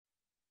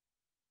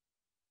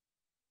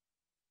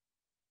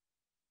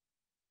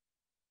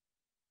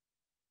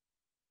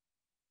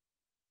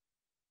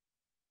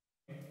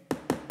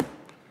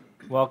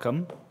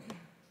welcome.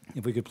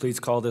 If we could please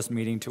call this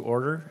meeting to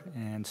order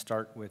and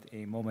start with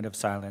a moment of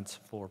silence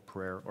for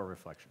prayer or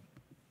reflection.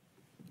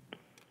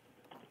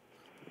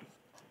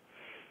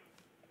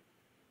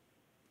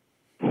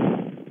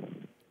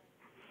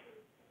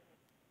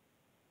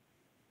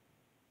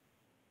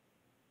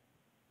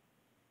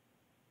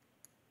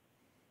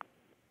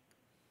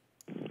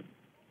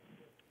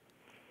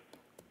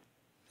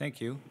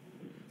 Thank you.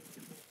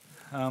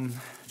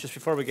 Just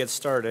before we get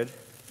started,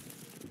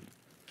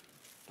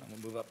 I'm going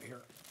to move up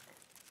here.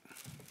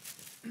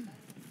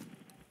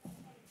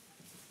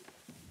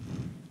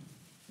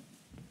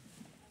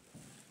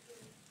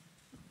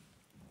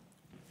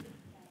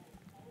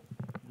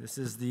 This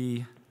is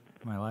the,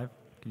 am I live?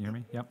 Can you hear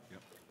me? Yep.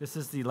 This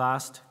is the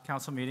last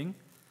council meeting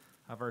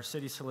of our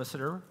city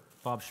solicitor,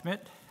 Bob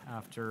Schmidt.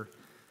 After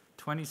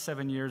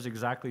 27 years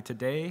exactly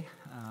today,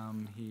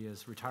 he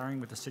is retiring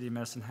with the City of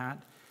Medicine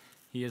Hat.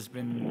 He has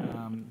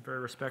been very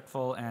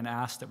respectful and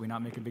asked that we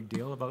not make a big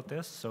deal about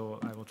this, so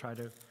I will try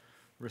to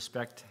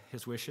respect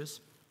his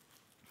wishes.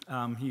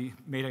 He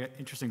made an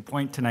interesting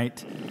point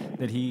tonight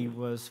that he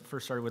was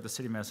first started with the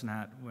City of Medicine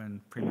Hat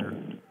when Premier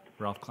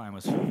Ralph Klein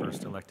was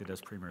first elected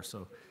as Premier,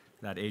 so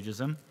that ages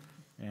him.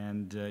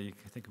 And you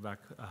can think back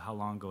how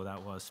long ago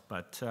that was.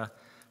 But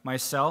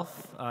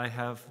myself, I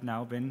have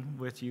now been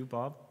with you,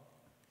 Bob,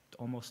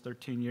 almost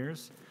 13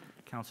 years.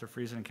 Councillor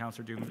Friesen and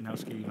Councillor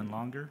Dumanowski even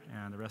longer,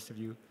 and the rest of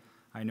you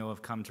I know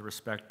have come to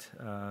respect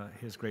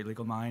his great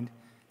legal mind,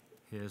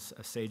 his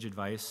sage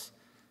advice,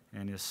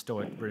 and his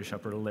stoic British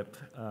upper lip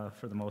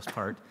for the most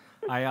part.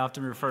 I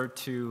often refer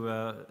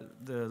to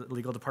the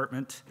legal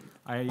department.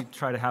 I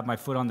try to have my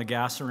foot on the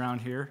gas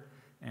around here,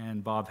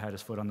 and Bob had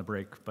his foot on the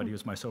brake, but he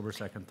was my sober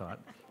second thought,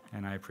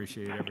 and I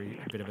appreciate every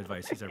bit of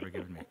advice he's ever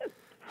given me.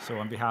 So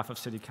on behalf of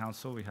City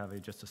Council, we have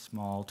just a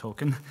small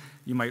token.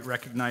 You might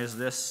recognize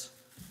this.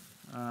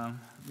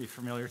 Be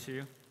familiar to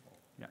you?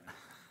 Yeah.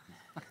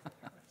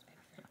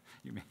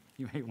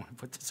 You may want to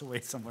put this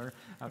away somewhere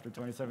after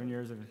 27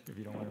 years if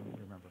you don't want to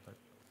remember. But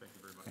thank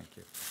you very much. Thank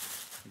you.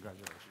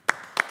 Congratulations.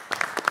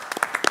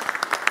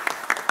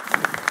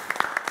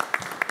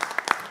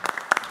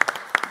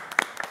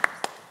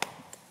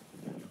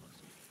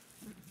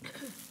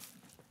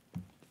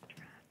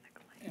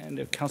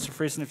 And Councillor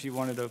Friesen, if you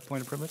wanted a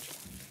point of privilege.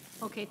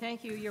 Okay,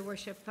 thank you, Your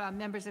Worship,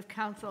 members of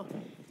council.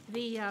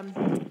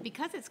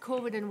 Because it's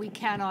COVID and we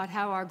cannot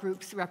have our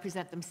groups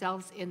represent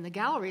themselves in the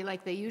gallery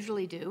like they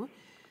usually do,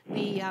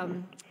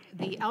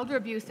 the Elder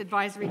Abuse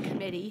Advisory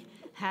Committee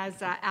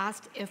has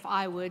asked if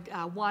I would,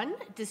 one,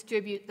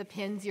 distribute the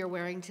pins you're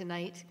wearing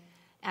tonight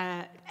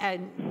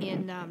and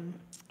in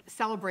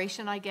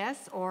celebration, I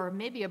guess, or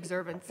maybe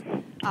observance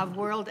of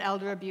World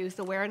Elder Abuse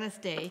Awareness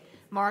Day,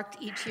 marked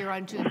each year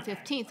on June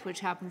 15th, which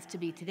happens to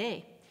be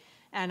today.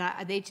 And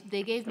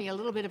they gave me a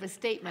little bit of a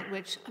statement,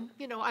 which,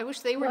 you know, I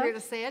wish they were here to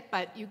say it,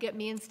 but you get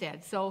me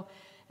instead. So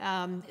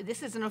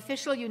this is an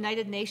official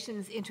United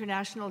Nations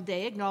International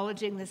Day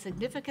acknowledging the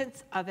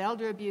significance of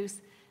elder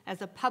abuse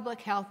as a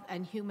public health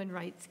and human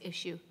rights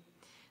issue.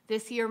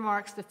 This year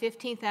marks the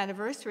 15th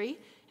anniversary,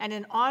 and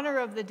in honor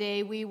of the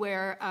day, we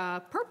wear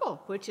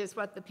purple, which is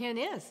what the pin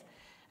is.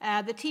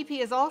 The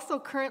teepee is also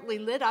currently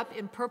lit up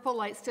in purple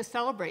lights to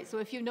celebrate. So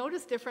if you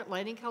notice different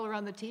lighting color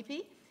on the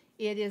teepee,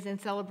 it is in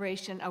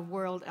celebration of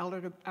World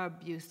Elder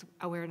Abuse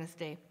Awareness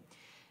Day.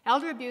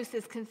 Elder abuse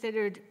is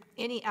considered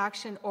any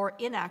action or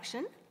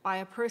inaction by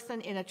a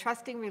person in a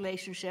trusting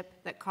relationship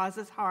that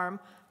causes harm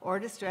or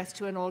distress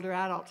to an older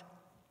adult.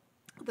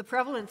 The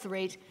prevalence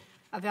rate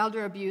of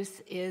elder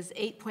abuse is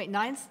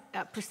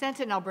 8.9%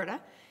 in Alberta,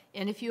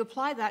 and if you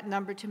apply that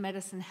number to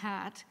Medicine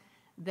Hat,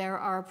 there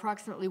are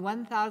approximately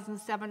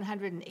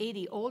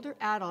 1,780 older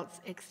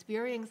adults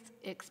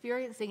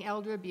experiencing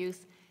elder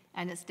abuse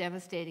and its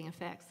devastating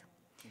effects.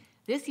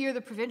 This year,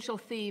 the provincial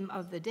theme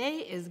of the day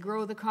is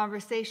Grow the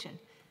Conversation,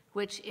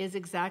 which is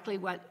exactly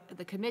what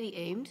the committee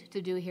aimed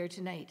to do here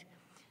tonight.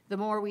 The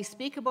more we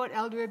speak about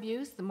elder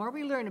abuse, the more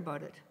we learn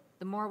about it,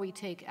 the more we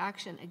take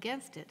action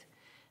against it,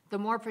 the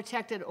more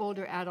protected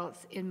older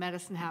adults in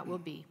Medicine Hat will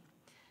be.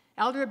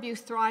 Elder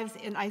abuse thrives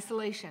in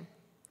isolation.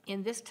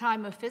 In this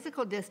time of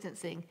physical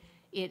distancing,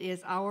 it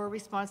is our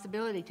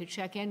responsibility to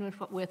check in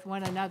with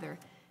one another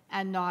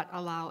and not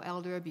allow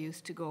elder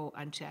abuse to go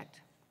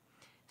unchecked.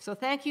 So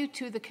thank you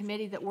to the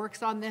committee that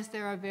works on this.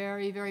 They're a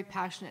very, very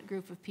passionate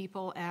group of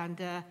people,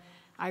 and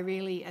I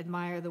really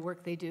admire the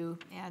work they do,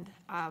 and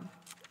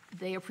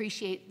they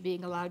appreciate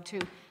being allowed to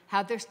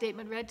have their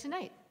statement read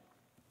tonight.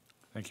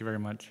 Thank you very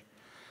much.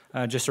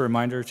 Just a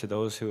reminder to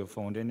those who have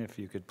phoned in, if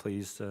you could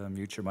please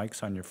mute your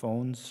mics on your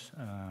phones,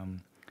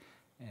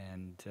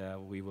 and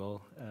we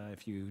will,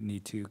 if you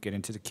need to get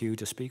into the queue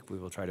to speak, we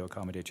will try to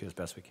accommodate you as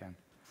best we can.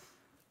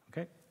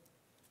 Okay?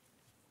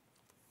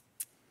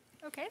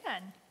 Okay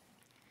then.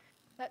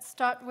 Let's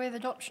start with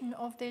adoption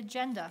of the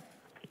agenda.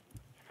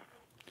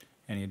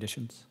 Any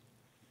additions?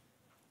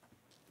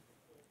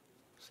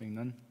 Seeing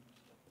none.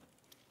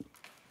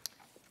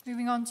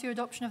 Moving on to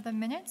adoption of the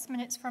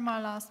minutes from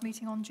our last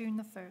meeting on June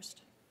the 1st.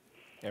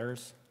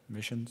 Errors,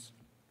 omissions?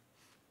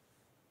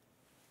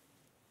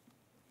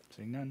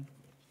 Seeing none.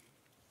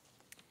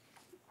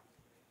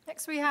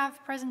 Next, we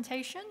have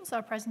presentations.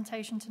 Our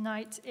presentation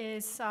tonight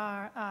is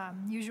our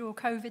usual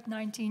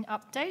COVID-19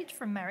 update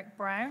from Merrick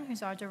Brown,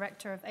 who's our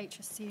Director of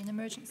HSC and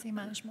Emergency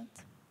Management.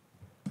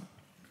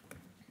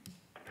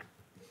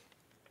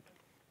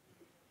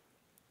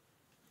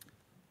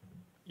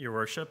 Your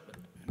Worship,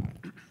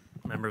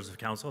 members of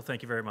Council,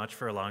 thank you very much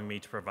for allowing me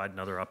to provide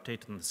another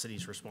update on the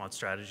city's response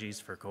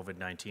strategies for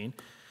COVID-19.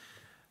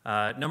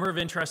 A number of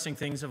interesting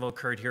things have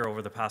occurred here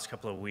over the past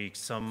couple of weeks.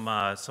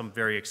 Some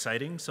very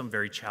exciting, some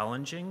very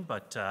challenging,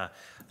 but I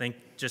think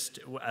just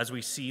as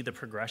we see the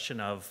progression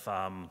of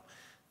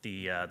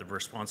the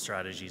response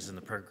strategies and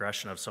the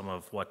progression of some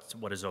of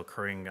what is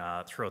occurring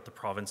throughout the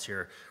province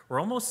here, we're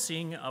almost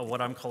seeing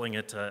what I'm calling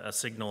it a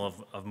signal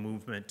of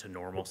movement to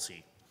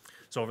normalcy.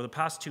 So over the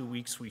past 2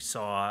 weeks, we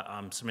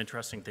saw some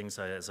interesting things,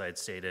 as I had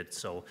stated.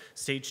 So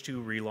stage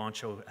 2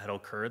 relaunch had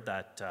occurred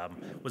that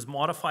was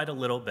modified a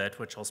little bit,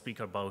 which I'll speak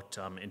about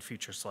in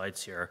future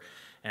slides here.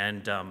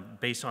 And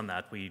based on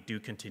that, we do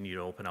continue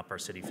to open up our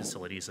city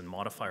facilities and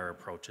modify our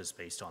approaches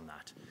based on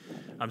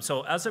that.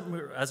 So as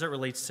it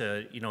relates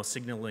to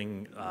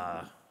signaling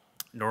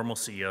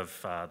normalcy of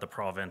the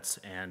province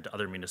and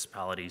other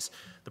municipalities,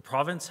 the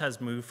province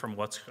has moved from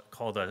what's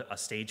called a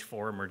stage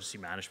 4 emergency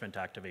management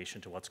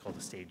activation to what's called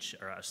a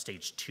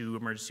stage 2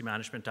 emergency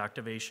management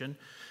activation.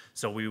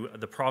 So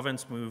the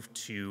province moved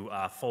to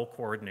full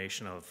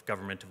coordination of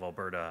Government of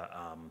Alberta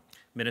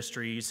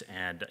ministries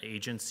and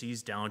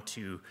agencies down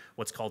to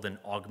what's called an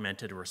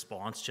augmented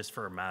response, just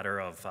for a matter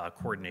of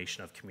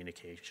coordination of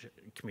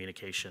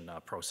communication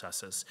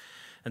processes.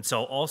 And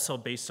so also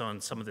based on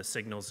some of the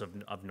signals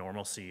of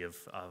normalcy of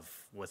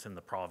within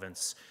the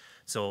province,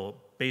 so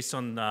based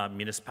on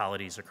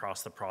municipalities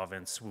across the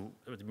province,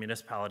 the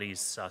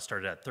municipalities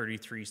started at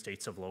 33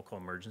 states of local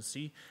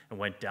emergency and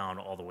went down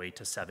all the way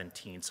to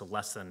 17. So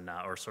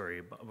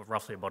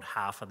roughly about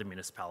half of the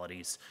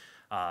municipalities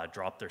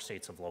dropped their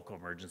states of local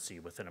emergency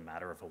within a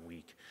matter of a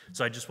week.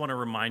 So I just want to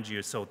remind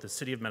you, so the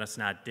City of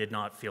Medicine Hat did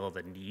not feel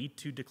the need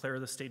to declare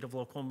the state of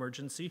local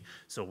emergency,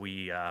 so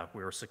we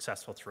were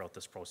successful throughout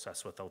this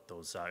process without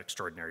those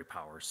extraordinary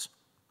powers.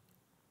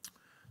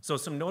 So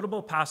some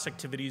notable past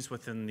activities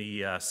within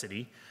the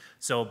city.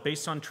 So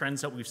based on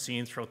trends that we've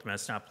seen throughout the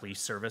Medicine Hat Police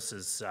Service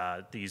is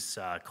these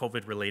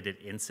COVID-related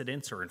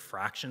incidents or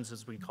infractions,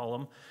 as we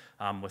call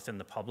them, within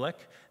the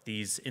public.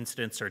 These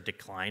incidents are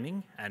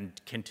declining and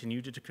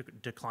continue to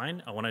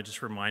decline. I want to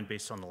just remind,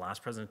 based on the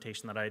last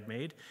presentation that I had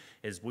made,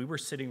 is we were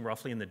sitting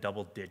roughly in the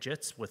double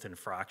digits with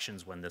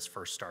infractions when this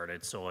first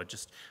started. So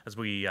just as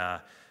we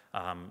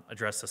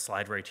address the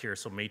slide right here.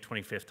 So May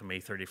 25th to May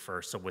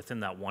 31st. So within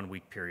that 1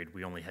 week period,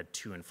 we only had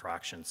 2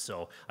 infractions.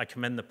 So I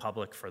commend the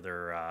public for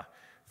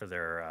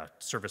their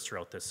service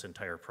throughout this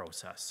entire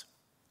process.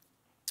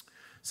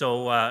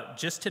 So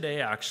just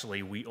today,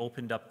 actually, we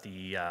opened up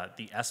the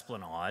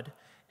Esplanade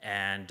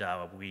and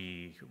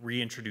we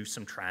reintroduced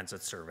some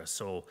transit service.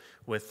 So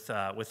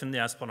within the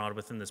Esplanade,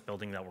 within this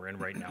building that we're in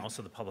right now,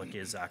 so the public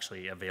is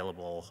actually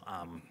available.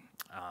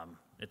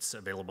 It's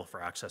available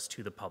for access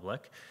to the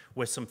public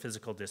with some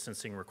physical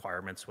distancing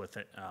requirements with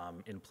it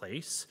in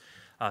place.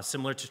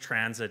 Similar to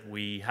transit,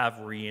 we have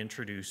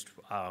reintroduced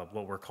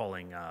what we're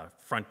calling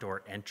front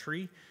door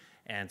entry.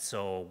 And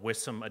so with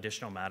some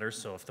additional matters,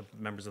 so if the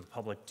members of the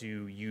public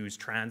do use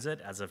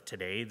transit, as of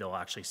today, they'll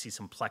actually see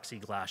some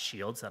plexiglass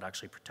shields that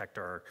actually protect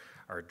our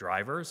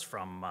drivers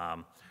from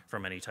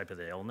any type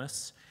of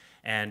illness.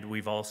 And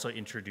we've also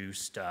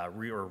introduced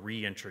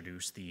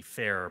reintroduced the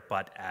fare,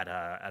 but at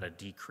a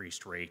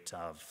decreased rate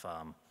of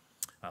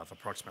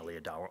approximately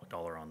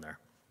 $1 on there.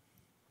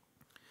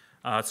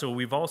 So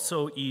we've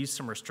also eased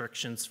some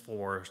restrictions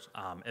for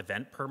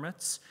event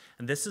permits,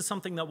 and this is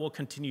something that will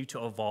continue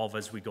to evolve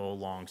as we go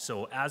along.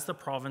 So as the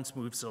province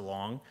moves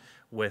along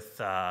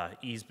with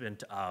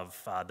easement of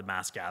the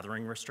mass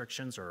gathering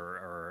restrictions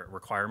or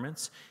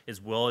requirements, is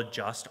we'll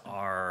adjust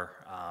our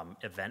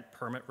event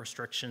permit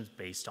restrictions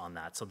based on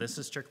that. So this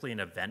is strictly an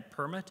event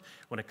permit.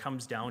 When it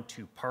comes down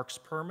to parks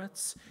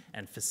permits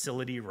and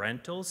facility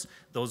rentals,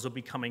 those will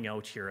be coming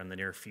out here in the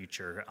near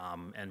future,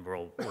 and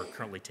we're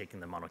currently taking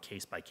them on a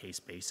case-by-case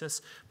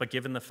basis. But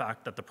given the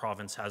fact that the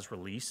province has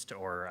released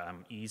or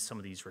eased some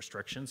of these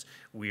restrictions,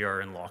 we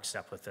are in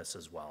lockstep with this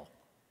as well.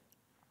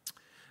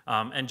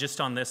 And just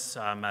on this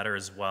matter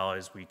as well,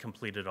 as we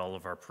completed all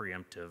of our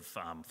preemptive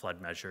flood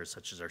measures,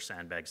 such as our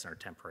sandbags and our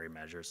temporary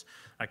measures.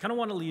 I kind of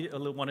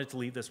wanted to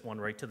lead this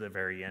one right to the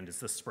very end, is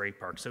the spray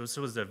park. So this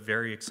was a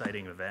very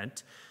exciting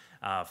event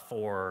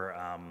for,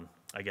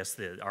 I guess,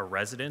 our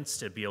residents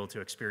to be able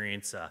to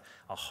experience a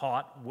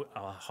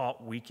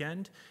hot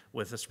weekend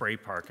with a spray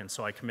park. And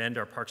so I commend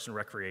our Parks and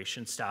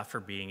Recreation staff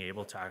for being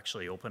able to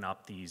actually open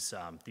up these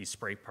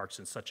spray parks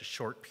in such a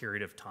short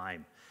period of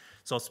time.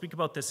 So I'll speak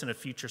about this in a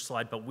future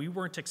slide, but we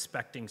weren't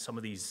expecting some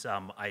of these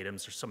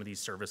items or some of these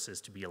services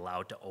to be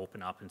allowed to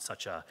open up in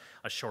such a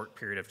short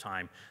period of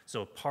time.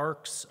 So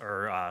parks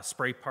or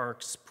spray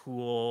parks,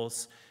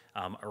 pools,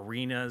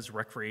 Arenas,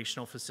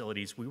 recreational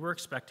facilities, we were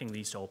expecting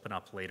these to open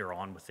up later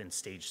on within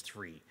stage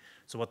 3.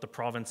 So what the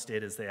province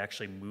did is they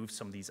actually moved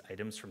some of these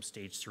items from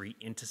stage 3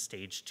 into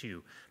stage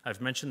 2. I've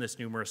mentioned this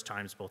numerous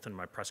times, both in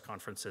my press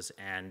conferences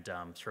and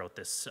throughout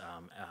this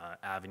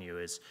avenue,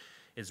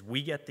 is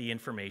we get the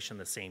information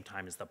the same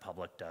time as the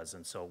public does.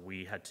 And so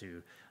we had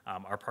to,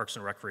 our Parks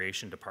and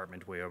Recreation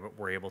Department, we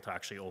were able to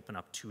actually open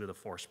up 2 of the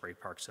 4 spray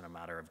parks in a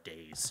matter of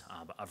days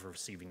of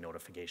receiving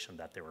notification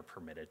that they were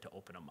permitted to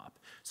open them up.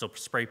 So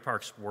spray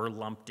parks were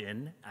lumped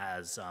in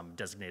as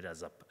designated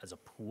as a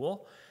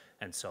pool.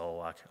 And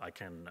so I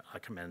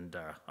commend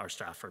our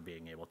staff for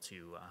being able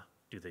to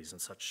do these in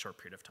such a short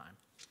period of time.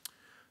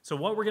 So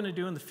what we're going to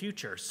do in the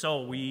future.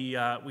 So we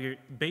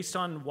based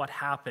on what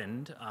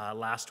happened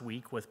last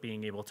week with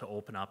being able to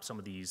open up some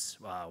of these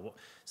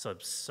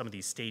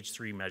stage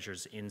 3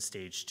 measures in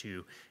stage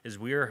 2, is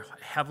we're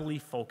heavily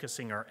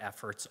focusing our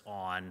efforts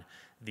on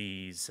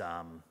these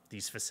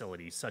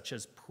facilities, such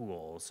as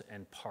pools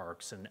and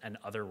parks and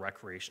other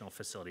recreational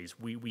facilities.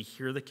 We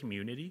hear the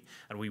community,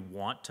 and we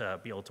want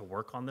to be able to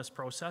work on this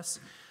process.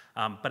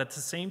 But at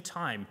the same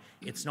time,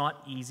 it's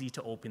not easy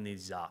to open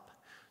these up.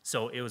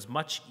 So it was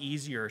much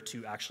easier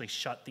to actually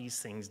shut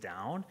these things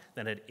down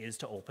than it is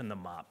to open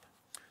them up.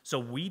 So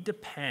we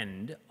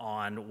depend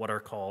on what are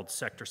called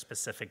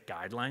sector-specific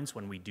guidelines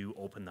when we do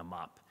open them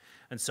up.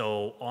 And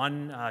so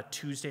on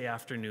Tuesday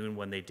afternoon,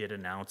 when they did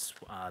announce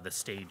the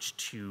stage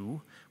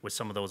 2, with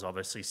some of those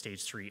obviously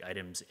stage 3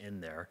 items in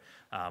there,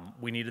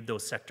 we needed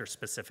those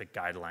sector-specific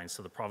guidelines.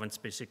 So the province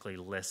basically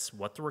lists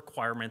what the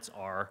requirements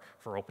are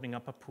for opening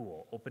up a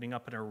pool, opening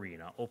up an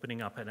arena,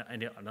 opening up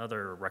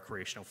another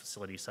recreational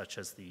facility such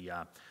as the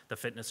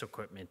fitness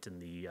equipment in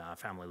the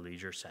Family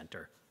Leisure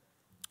Center.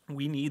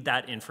 We need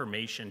that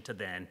information to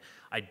then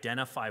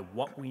identify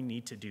what we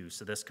need to do.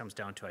 So this comes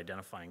down to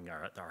identifying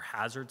our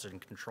hazards and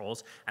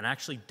controls and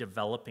actually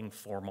developing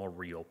formal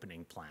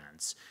reopening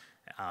plans.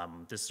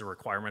 This is a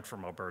requirement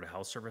from Alberta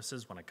Health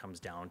Services when it comes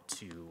down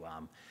to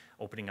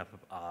opening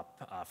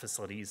up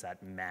facilities that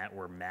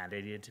were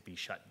mandated to be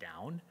shut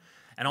down.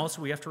 And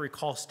also we have to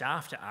recall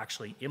staff to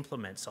actually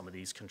implement some of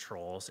these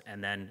controls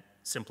and then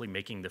simply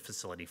making the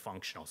facility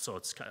functional. So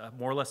it's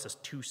more or less a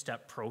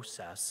 2-step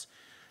process.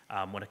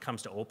 When it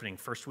comes to opening,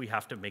 first we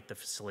have to make the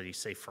facility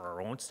safe for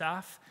our own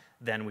staff,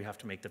 then we have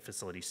to make the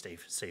facility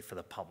safe for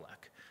the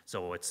public.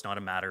 So it's not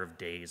a matter of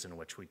days in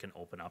which we can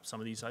open up some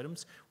of these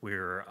items.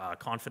 We're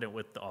confident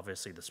with,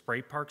 obviously, the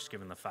spray parks,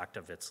 given the fact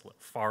of it's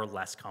far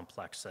less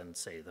complex than,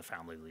 say, the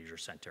Family Leisure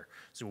Center.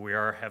 So we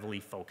are heavily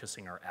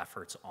focusing our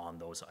efforts on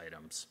those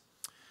items.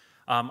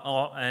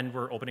 And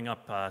we're opening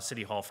up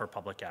City Hall for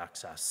public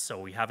access. So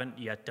we haven't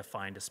yet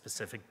defined a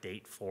specific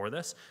date for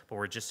this, but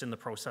we're just in the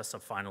process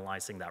of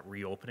finalizing that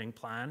reopening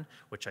plan,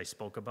 which I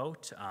spoke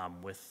about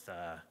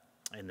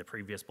in the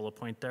previous bullet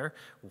point there,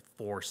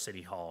 for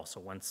City Hall. So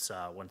once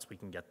we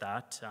can get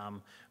that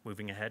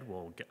moving ahead,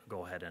 we'll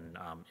go ahead and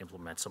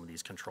implement some of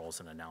these controls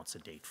and announce a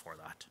date for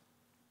that.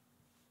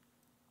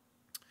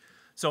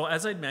 So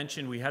as I'd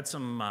mentioned, we had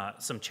some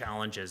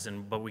challenges,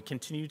 but we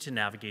continue to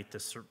navigate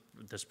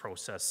this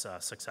process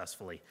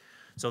successfully.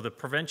 So the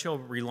provincial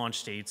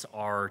relaunch dates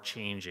are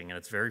changing, and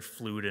it's a very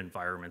fluid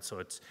environment.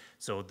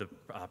 So the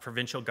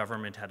provincial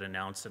government had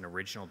announced an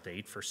original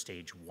date for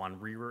stage 1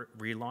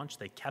 relaunch.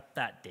 They kept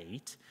that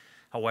date.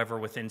 However,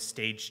 within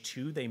stage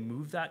 2, they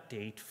moved that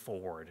date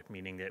forward,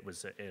 meaning that it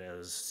was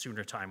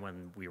sooner time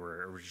when we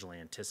were originally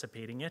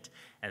anticipating it.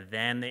 And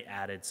then they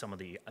added some of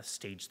the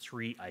stage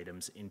 3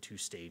 items into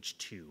stage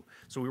 2.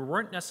 So we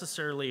weren't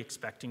necessarily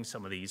expecting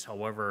some of these.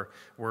 However,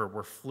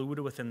 we're fluid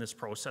within this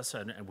process,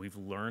 and we've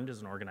learned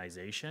as an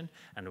organization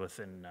and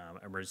within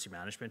emergency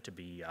management to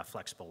be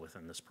flexible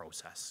within this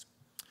process.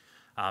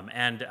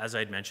 And as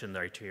I'd mentioned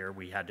right here,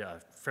 we had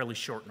a fairly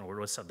short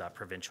notice of that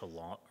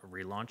provincial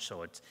relaunch.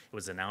 So it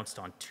was announced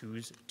on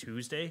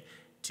Tuesday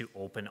to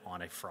open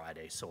on a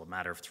Friday. So a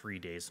matter of 3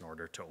 days in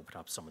order to open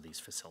up some of these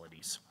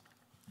facilities.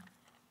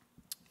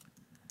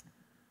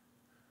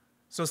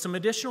 So some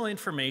additional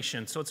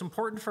information. So it's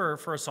important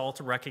for us all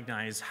to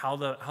recognize how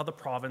the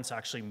province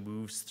actually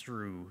moves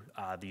through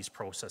these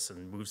processes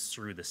and moves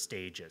through the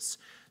stages.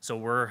 So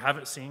we're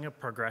seeing a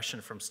progression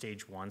from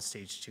stage 1,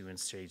 stage 2, and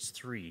stage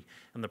 3.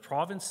 And the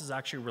province is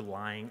actually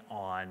relying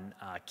on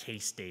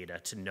case data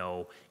to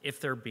know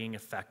if they're being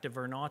effective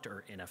or not,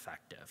 or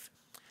ineffective.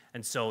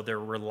 And so they're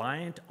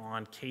reliant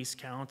on case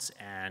counts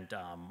and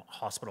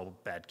hospital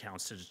bed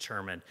counts to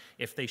determine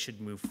if they should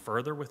move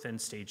further within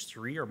stage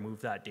 3 or move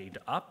that date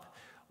up,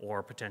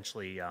 or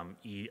potentially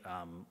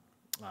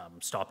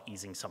stop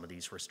easing some of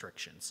these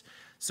restrictions.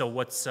 So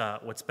what's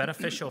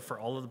beneficial for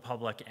all of the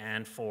public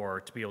and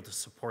to be able to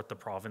support the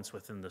province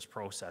within this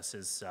process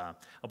is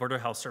Alberta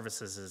Health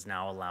Services is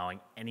now allowing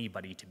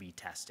anybody to be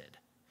tested.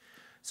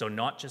 So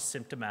not just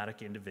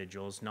symptomatic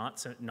individuals,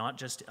 not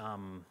just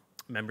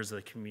members of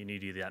the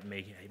community that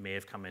may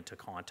have come into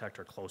contact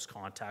or close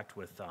contact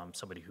with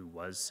somebody who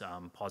was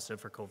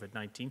positive for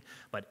COVID-19,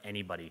 but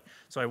anybody.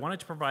 So I wanted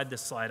to provide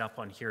this slide up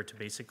on here to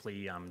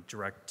basically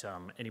direct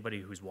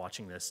anybody who's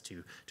watching this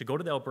to go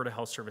to the Alberta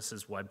Health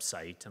Services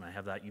website, and I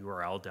have that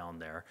URL down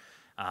there.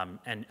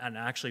 And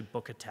actually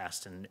book a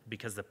test, and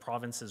because the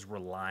province is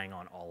relying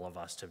on all of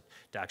us to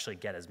actually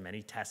get as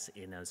many tests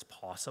in as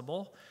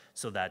possible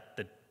so that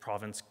the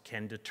province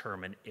can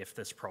determine if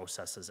this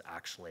process is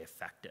actually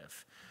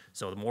effective.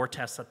 So the more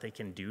tests that they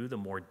can do, the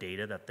more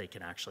data that they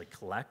can actually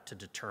collect to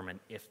determine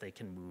if they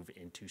can move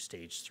into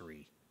stage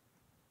 3.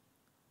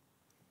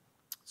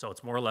 So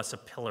it's more or less a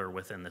pillar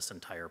within this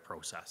entire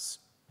process.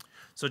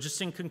 So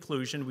just in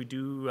conclusion, we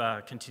do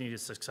continue to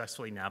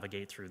successfully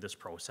navigate through this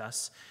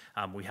process.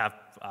 We have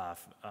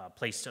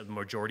placed a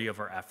majority of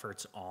our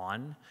efforts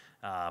on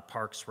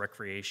parks,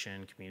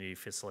 recreation, community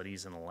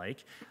facilities, and the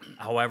like.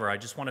 However, I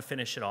just want to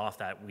finish it off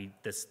that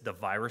the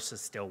virus is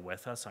still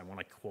with us. I want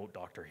to quote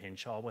Dr.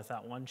 Hinshaw with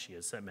that one. She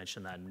has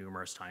mentioned that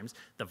numerous times.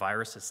 The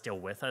virus is still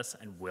with us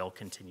and will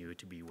continue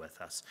to be with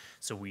us.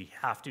 So we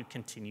have to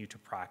continue to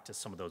practice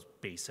some of those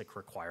basic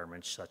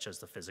requirements, such as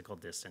the physical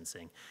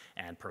distancing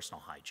and personal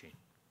hygiene.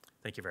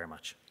 Thank you very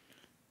much.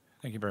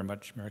 Thank you very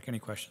much, Merrick. Any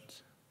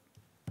questions?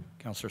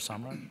 Councillor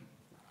Samrad?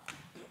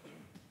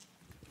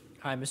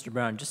 Hi, Mr.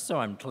 Brown. Just so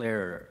I'm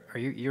clear,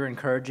 you're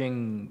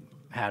encouraging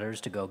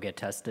hatters to go get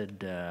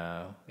tested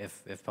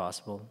if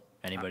possible?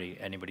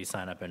 Anybody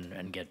sign up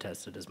and get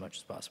tested as much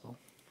as possible?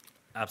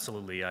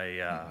 Absolutely.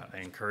 I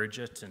encourage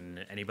it,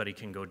 and anybody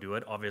can go do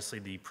it. Obviously,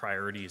 the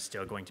priority is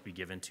still going to be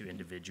given to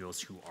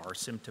individuals who are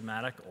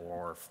symptomatic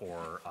or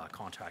for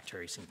contact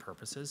tracing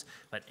purposes,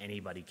 but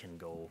anybody can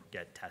go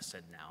get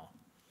tested now.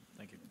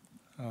 Thank you.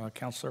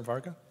 Councillor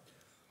Varga?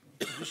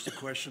 Just a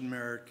question,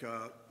 Merrick.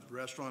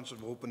 Restaurants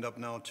have opened up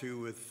now too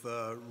with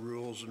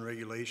rules and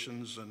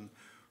regulations, and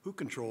who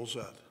controls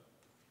that?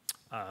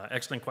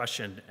 Excellent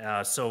question.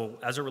 So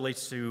as it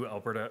relates to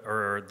Alberta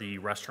or the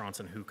restaurants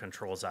and who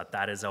controls that,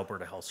 that is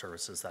Alberta Health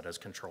Services that is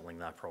controlling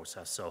that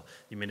process. So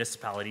the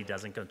municipality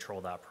doesn't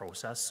control that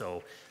process.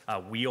 So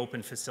we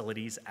open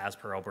facilities as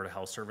per Alberta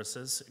Health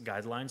Services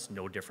guidelines,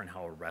 no different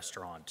how a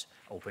restaurant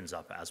opens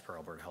up as per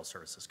Alberta Health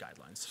Services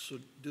guidelines. So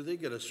do they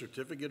get a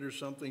certificate or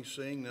something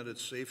saying that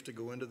it's safe to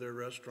go into their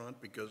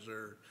restaurant because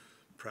they're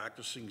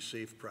practicing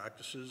safe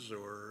practices,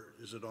 or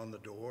is it on the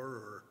door,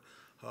 or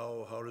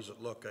how does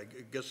it look? I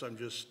guess I'm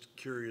just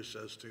curious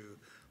as to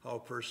how a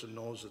person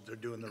knows that they're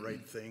doing the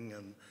right thing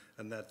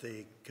and that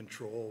they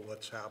control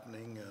what's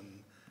happening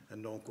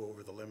and don't go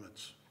over the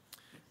limits.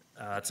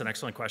 It's an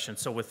excellent question.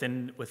 So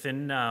within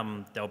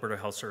the Alberta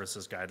Health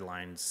Services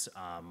guidelines,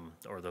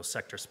 or those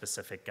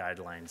sector-specific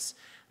guidelines,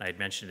 and I had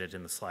mentioned it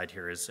in the slide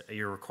here, is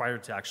you're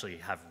required to actually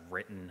have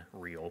written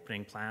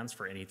reopening plans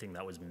for anything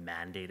that was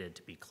mandated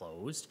to be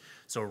closed.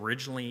 So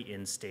originally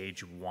in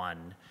stage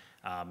 1,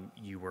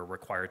 you were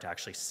required to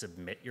actually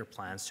submit your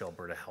plans to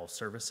Alberta Health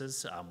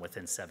Services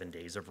within 7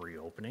 days of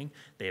reopening.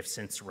 They have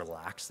since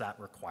relaxed that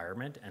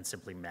requirement and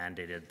simply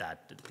mandated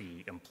that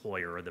the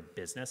employer or the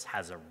business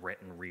has a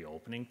written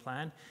reopening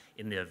plan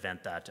in the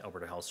event that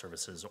Alberta Health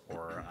Services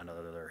or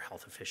another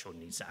health official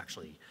needs to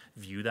actually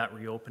view that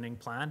reopening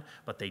plan,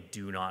 but they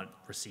do not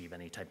receive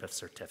any type of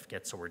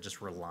certificate. So we're just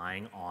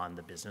relying on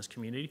the business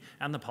community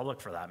and the public,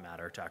 for that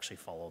matter, to actually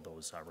follow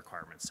those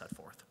requirements set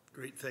forth.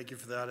 Great, thank you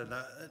for that. And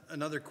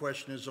another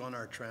question is on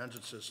our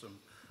transit system.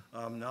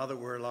 Now that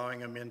we're allowing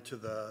them into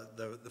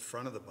the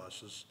front of the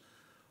buses,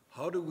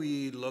 how do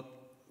we look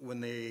when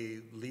they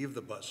leave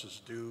the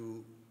buses?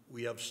 Do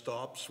we have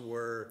stops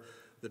where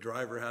the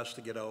driver has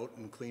to get out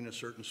and clean a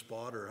certain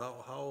spot, or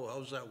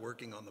how's that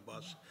working on the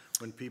bus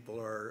when people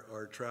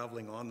are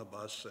traveling on the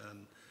bus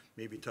and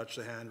maybe touch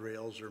the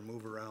handrails or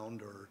move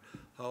around, or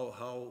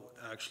how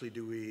actually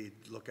do we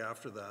look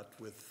after that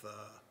with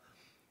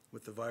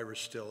the virus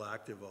still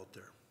active out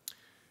there?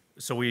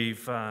 So we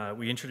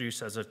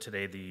introduced as of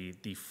today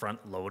the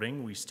front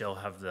loading. We still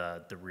have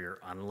the rear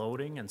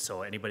unloading, and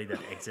so anybody that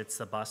exits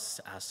the bus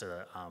has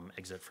to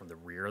exit from the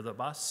rear of the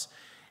bus.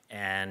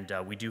 And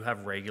we do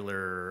have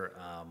regular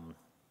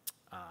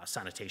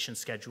sanitation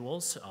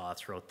schedules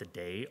throughout the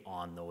day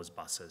on those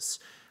buses.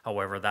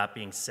 However, that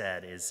being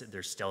said,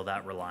 there's still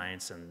that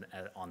reliance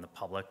on the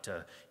public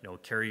to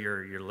carry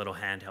your little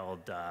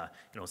handheld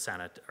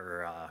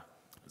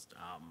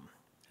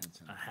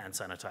hand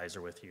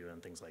sanitizer with you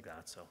and things like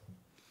that. So,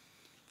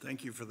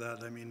 thank you for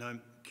that. I mean,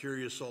 I'm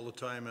curious all the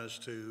time as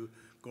to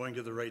going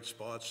to the right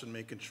spots and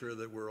making sure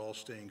that we're all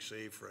staying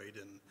safe, right,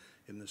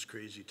 in this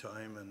crazy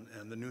time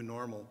and the new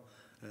normal.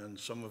 And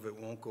some of it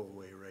won't go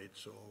away, right?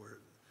 So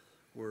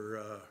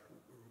we're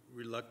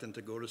reluctant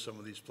to go to some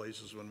of these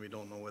places when we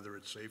don't know whether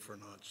it's safe or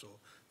not. So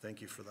thank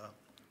you for that.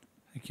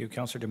 Thank you.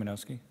 Councillor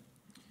Dominowski.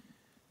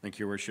 Thank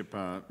you, Your Worship.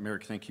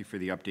 Merrick, thank you for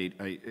the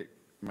update.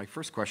 My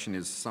first question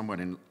is somewhat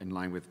in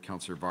line with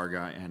Councillor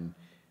Varga, and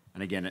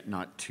again,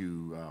 not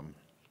to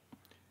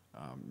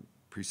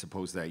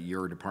presuppose that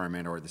your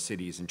department or the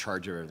city is in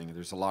charge of everything.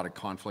 There's a lot of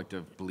conflict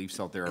of beliefs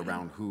out there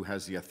around who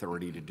has the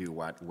authority to do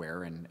what,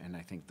 where, and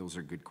I think those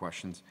are good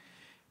questions.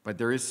 But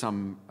there is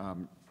some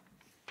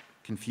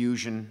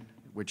confusion,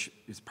 which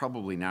is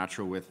probably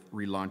natural with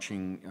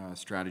relaunching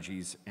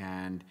strategies,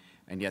 and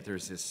yet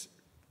there's this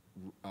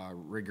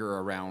rigor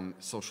around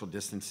social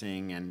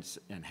distancing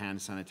and hand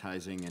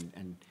sanitizing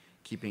and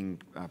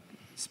keeping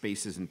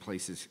spaces and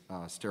places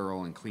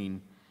sterile and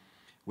clean,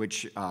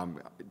 which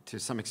to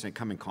some extent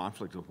come in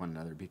conflict with one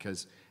another,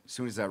 because as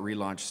soon as that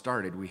relaunch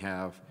started,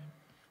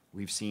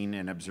 we've seen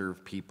and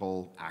observed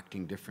people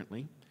acting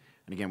differently.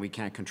 And again, we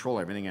can't control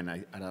everything, and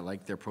I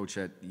like the approach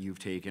that you've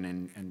taken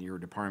and your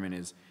department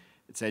is,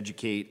 let's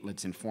educate,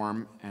 let's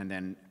inform, and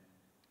then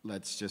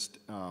let's just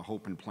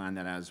hope and plan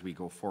that as we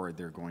go forward,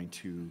 they're going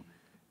to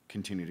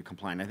continue to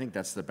comply. And I think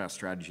that's the best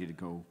strategy to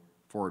go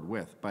forward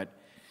with. But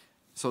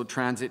so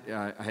transit,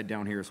 I had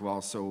down here as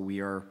well. So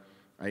we are,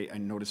 I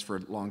noticed for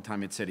a long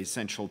time it said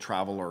essential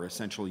travel or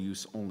essential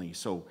use only.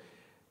 So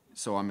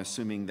I'm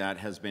assuming that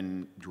has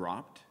been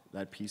dropped,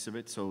 that piece of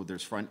it. So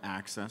there's front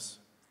access.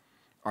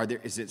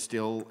 Is it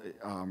still,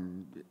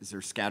 is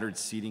there scattered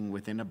seating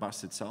within a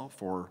bus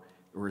itself, or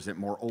is it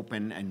more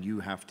open and you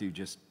have to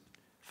just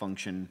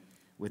function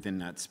within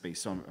that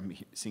space? So I'm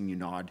seeing you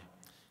nod.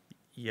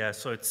 Yeah,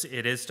 so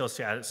it is still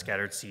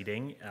scattered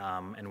seating,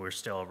 and we're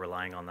still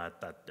relying on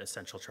that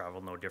essential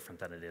travel, no different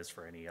than it is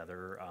for any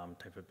other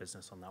type of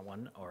business on that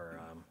one,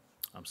 or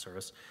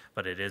service.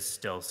 But it is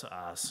still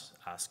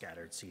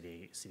scattered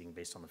seating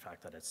based on the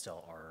fact that it's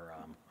still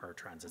our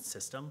transit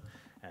system,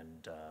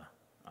 and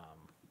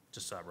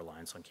just that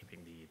reliance on keeping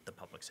the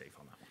public safe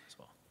on that one as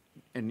well.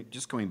 And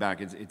just going back,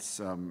 it's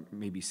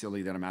maybe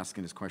silly that I'm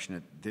asking this question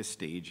at this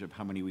stage of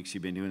how many weeks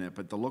you've been doing it,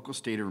 but the local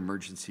state of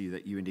emergency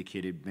that you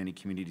indicated many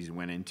communities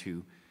went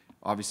into,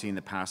 obviously in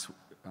the past,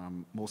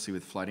 mostly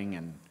with flooding,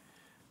 and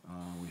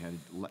we had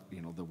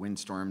the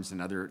windstorms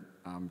and other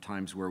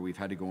times where we've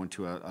had to go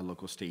into a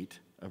local state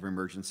of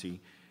emergency.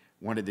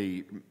 One of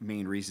the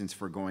main reasons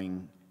for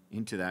going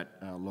into that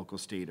local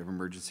state of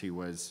emergency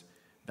was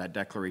that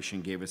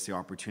declaration gave us the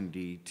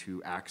opportunity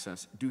to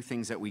do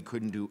things that we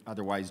couldn't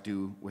otherwise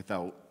do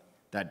without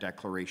that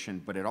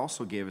declaration, but it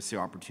also gave us the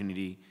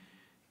opportunity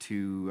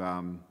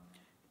to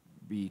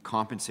be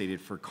compensated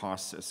for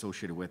costs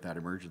associated with that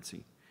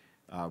emergency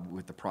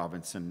with the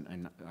province,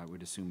 and I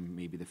would assume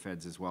maybe the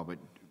feds as well, but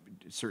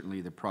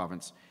certainly the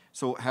province.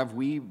 So have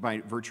we, by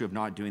virtue of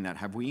not doing that,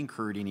 have we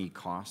incurred any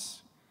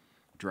costs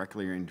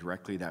directly or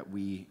indirectly that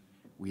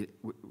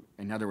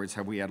in other words,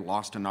 have we had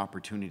lost an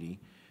opportunity?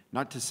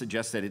 Not to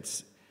suggest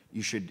that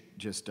you should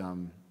just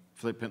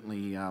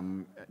flippantly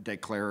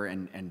declare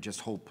and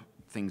just hope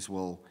things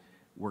will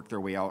work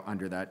their way out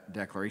under that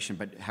declaration,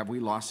 but have we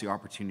lost the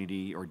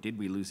opportunity, or did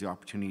we lose the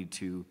opportunity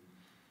to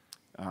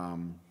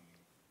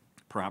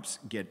perhaps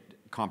get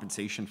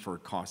compensation for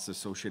costs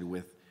associated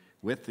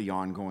with the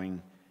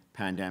ongoing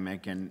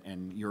pandemic and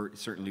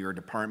certainly your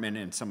department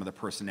and some of the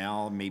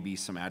personnel, maybe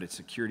some added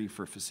security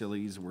for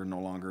facilities were no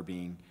longer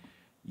being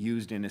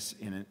used in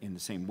the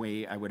same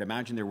way? I would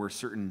imagine there were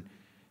certain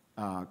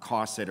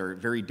costs that are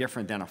very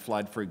different than a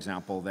flood, for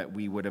example, that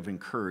we would have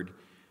incurred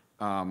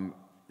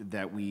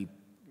that we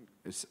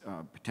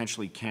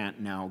potentially can't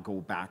now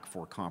go back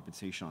for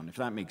compensation on, if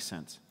that makes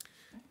sense.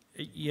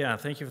 Yeah,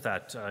 thank you for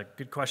that.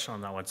 Good question on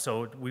that one.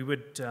 So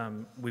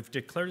we've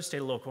declared a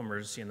state of local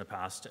emergency in the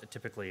past,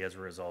 typically as a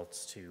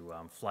result to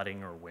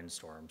flooding or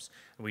windstorms.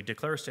 And we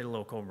declare a state of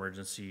local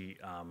emergency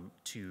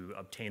to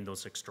obtain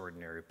those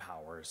extraordinary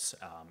powers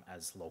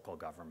as local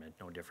government,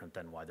 no different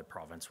than why the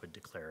province would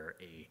declare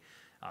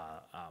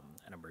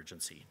an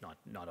emergency,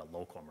 not a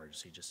local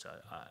emergency, just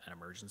an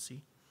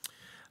emergency.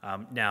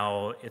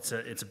 Now, it's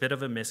a bit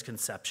of a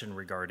misconception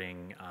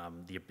regarding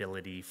the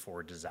ability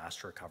for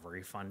disaster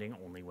recovery funding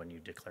only when you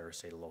declare a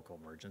state of local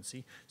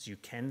emergency. So you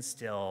can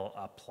still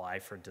apply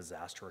for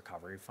disaster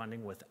recovery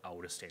funding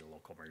without a state of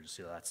local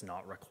emergency. That's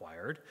not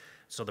required.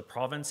 So the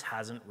province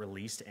hasn't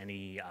released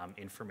any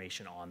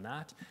information on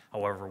that.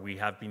 However, we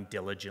have been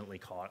diligently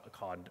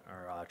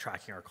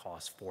tracking our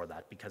costs for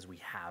that, because we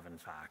have, in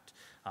fact,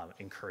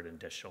 incurred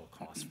additional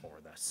costs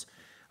for this.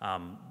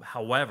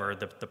 However,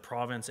 the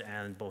province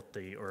and both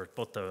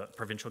the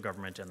provincial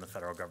government and the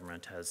federal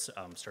government has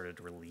started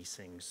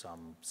releasing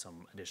some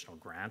additional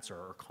grants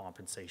or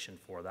compensation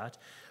for that.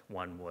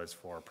 One was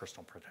for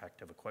personal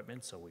protective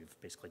equipment, so we've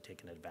basically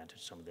taken advantage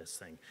of some of this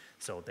thing.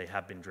 So they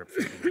have been drip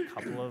feeding a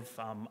couple of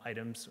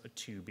items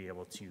to be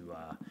able to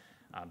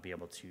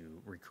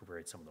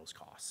recuperate some of those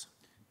costs.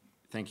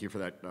 Thank you for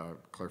that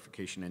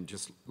clarification. And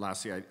just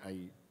lastly,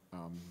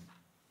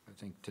 I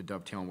think to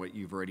dovetail on what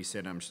you've already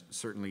said,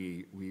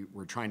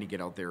 we're trying to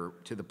get out there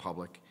to the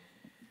public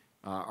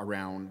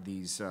around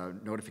these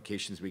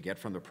notifications we get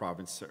from the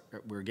province.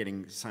 We're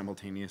getting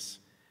simultaneous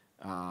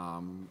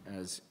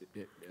as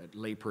a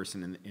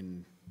layperson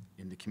in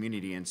the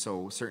community, and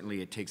so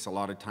certainly it takes a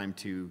lot of time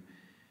to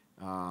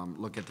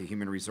look at the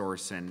human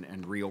resource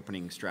and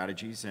reopening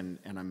strategies. And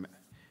I'm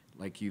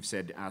like you've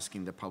said,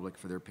 asking the public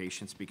for their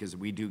patience, because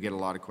we do get a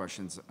lot of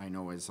questions, I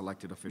know, as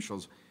elected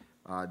officials.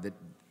 That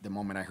the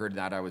moment I heard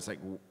that, I was like,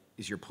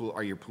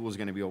 are your pools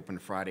going to be open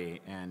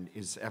Friday? And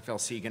is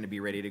FLC going to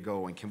be ready to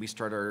go? And can we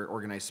start our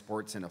organized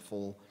sports in a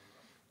full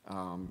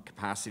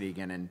capacity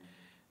again?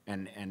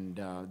 And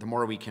the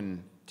more we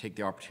can take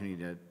the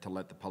opportunity to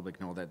let the public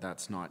know that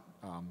that's not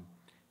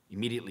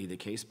immediately the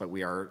case, but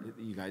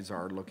you guys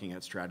are looking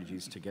at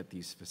strategies to get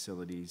these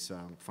facilities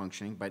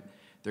functioning. But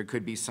there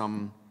could be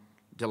some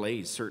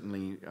delays,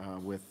 certainly,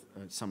 with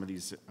some of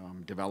these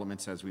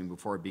developments as we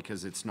move forward,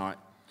 because it's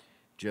not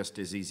just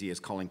as easy as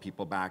calling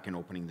people back and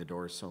opening the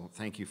doors. So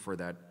thank you for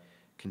that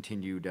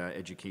continued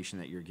education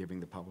that you're giving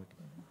the public.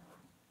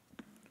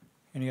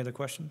 Any other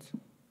questions?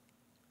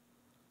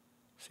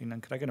 Seeing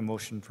none, could I get a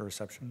motion for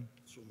reception?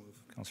 So move.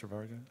 Councillor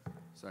Varga?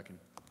 Second.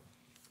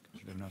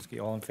 Councillor Dominowski,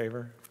 all in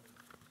favor?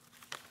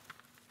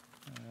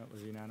 That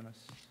was unanimous.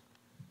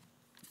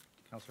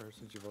 Councillor,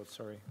 since you vote,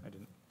 sorry, I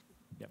didn't.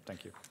 Yep,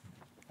 thank you.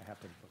 I have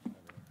to vote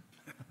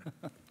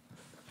everywhere.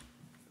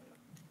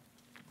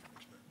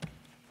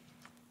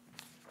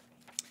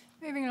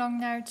 Moving along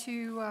now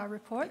to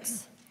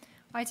reports.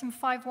 Item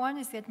 5.1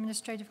 is the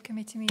Administrative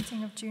Committee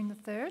meeting of June the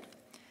 3rd.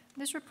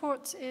 This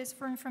report is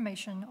for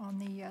information on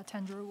the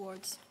tender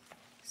awards.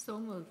 So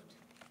moved.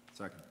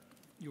 Second.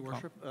 Your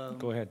Worship.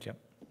 Go ahead, yep.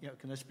 Yeah,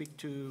 can I speak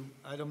to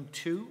item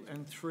 2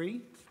 and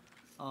 3?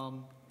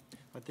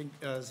 I think,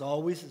 as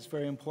always, it's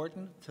very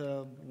important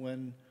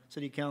when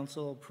City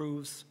Council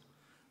approves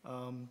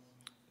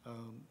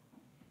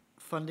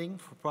funding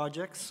for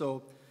projects.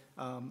 So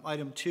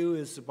item 2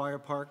 is the Briar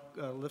Park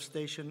lift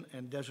station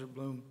and Desert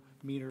Bloom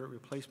meter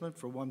replacement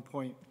for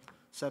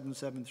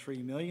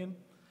 $1.773 million.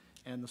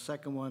 And the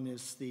second one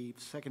is the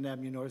 2nd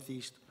Avenue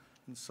Northeast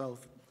and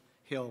South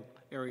Hill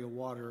area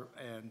water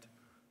and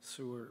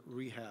sewer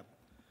rehab.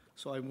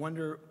 So I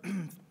wonder,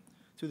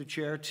 through the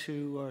chair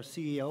to our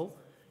CEO,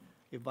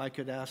 if I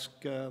could ask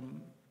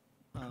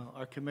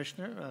our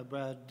commissioner,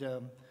 Brad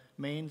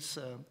Mains,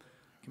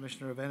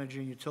 Commissioner of Energy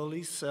and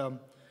Utilities,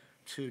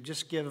 to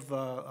just give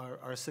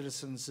our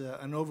citizens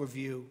an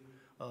overview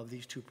of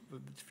these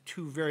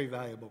two very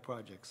valuable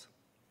projects.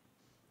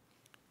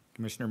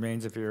 Commissioner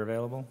Mains, if you're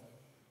available.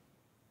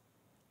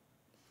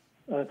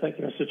 Thank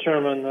you, Mr.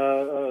 Chairman.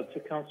 To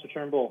Councillor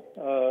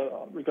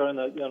Turnbull, regarding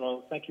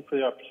that, thank you for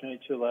the opportunity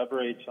to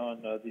elaborate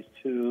on these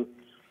two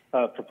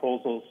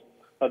proposals.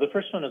 The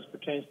first one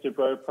pertains to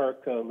Briar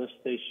Park lift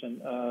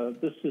station.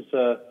 This is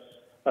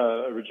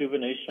a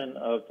rejuvenation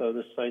of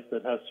this site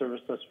that has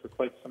serviced us for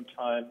quite some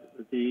time.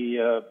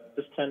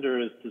 This tender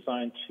is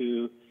designed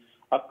to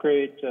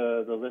upgrade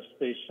the lift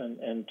station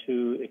and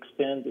to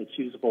extend its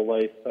usable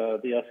life.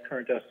 The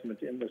current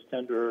estimate in this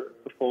tender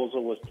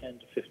proposal was 10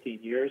 to 15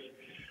 years.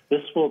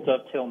 This will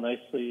dovetail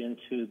nicely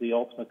into the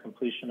ultimate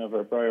completion of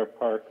our Briar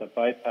Park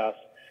bypass.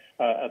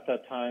 At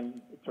that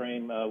time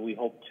frame, we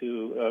hope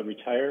to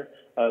retire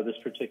this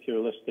particular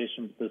lift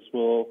station. This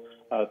will,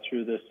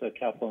 through this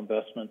capital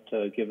investment,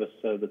 give us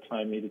the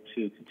time needed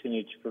to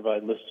continue to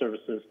provide lift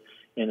services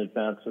in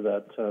advance of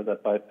that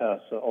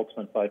bypass,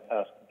 ultimate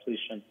bypass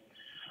completion.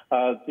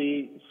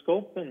 The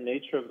scope and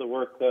nature of the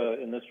work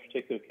in this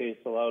particular case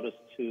allowed us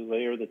to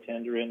layer the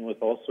tender in with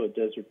also a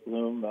Desert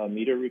Bloom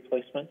meter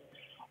replacement.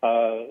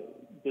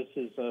 This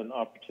is an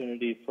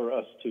opportunity for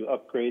us to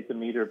upgrade the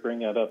meter,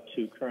 bring it up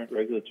to current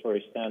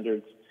regulatory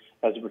standards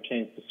as it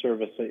pertains to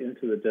service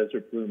into the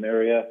Desert Bloom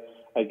area.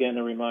 Again,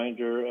 a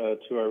reminder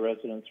to our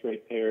residents,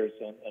 ratepayers,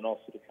 and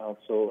also to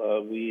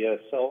council, we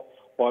sell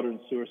water and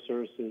sewer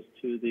services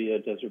to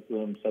the Desert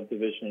Bloom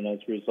subdivision, and as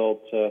a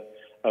result,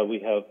 we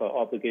have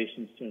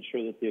obligations to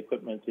ensure that the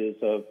equipment is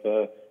of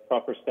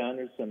proper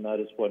standards, and that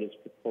is what is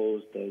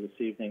proposed this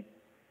evening.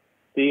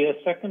 The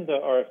second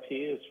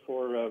RFP is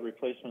for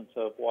replacements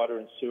of water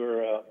and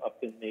sewer up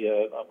in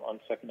on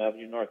 2nd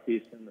Avenue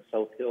Northeast in the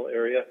South Hill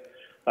area.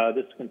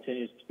 This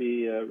continues to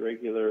be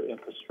regular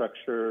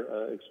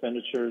infrastructure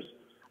expenditures,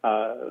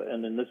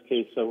 and in this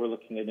case, we're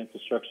looking at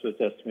infrastructure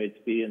that's estimated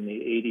to be in the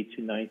 80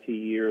 to 90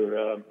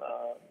 year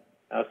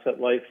asset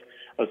life.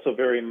 So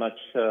very much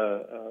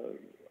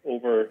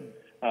over.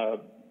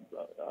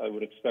 I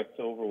would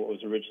expect over what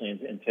was originally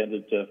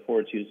intended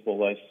for its usable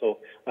life. So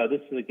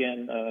this is,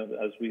 again,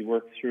 as we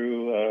work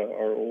through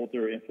our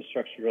older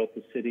infrastructure throughout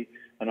the city,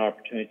 an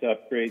opportunity to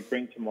upgrade,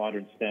 bring to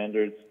modern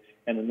standards,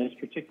 and in this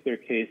particular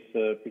case,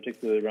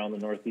 particularly around the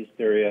Northeast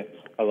area,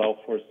 allow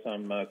for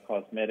some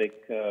cosmetic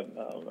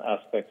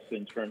aspects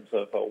in terms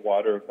of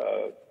water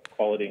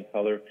quality and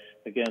color.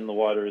 Again, the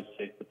water is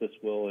safe, but this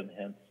will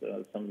enhance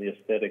some of the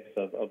aesthetics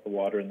of the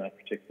water in that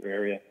particular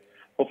area.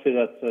 Hopefully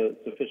that's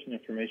sufficient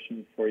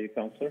information for you,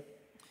 Councillor.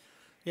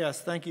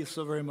 Yes, thank you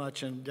so very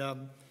much. And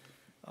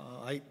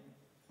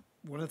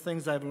one of the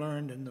things I've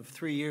learned in the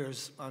 3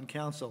 years on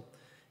council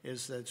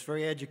is that it's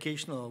very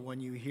educational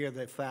when you hear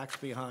the facts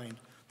behind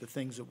the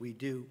things that we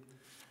do.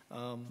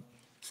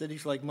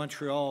 Cities like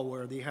Montreal,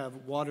 where they have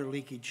water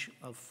leakage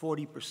of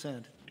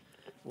 40%.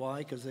 Why?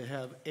 Because they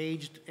have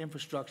aged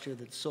infrastructure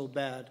that's so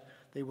bad,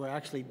 they were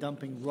actually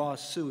dumping raw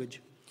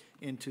sewage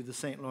into the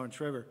St. Lawrence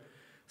River.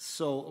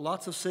 So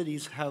lots of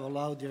cities have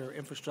allowed their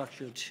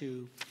infrastructure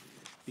to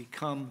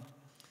become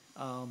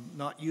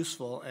not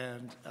useful,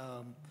 and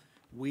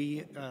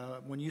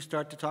when you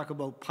start to talk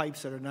about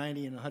pipes that are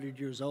 90 and 100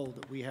 years old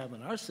that we have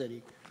in our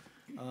city,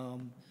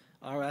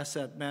 our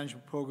asset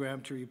management program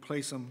to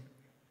replace them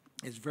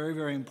is very,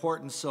 very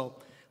important. So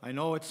I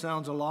know it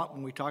sounds a lot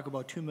when we talk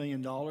about $2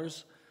 million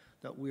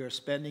that we are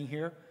spending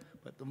here,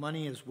 but the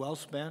money is well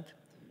spent.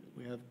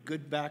 We have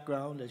good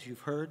background, as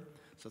you've heard.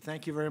 So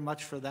thank you very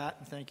much for that,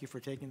 and thank you for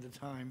taking the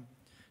time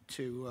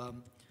to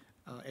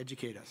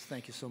educate us.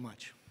 Thank you so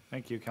much.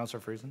 Thank you,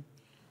 Councillor Friesen.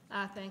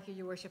 Thank you,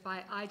 Your Worship.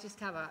 I just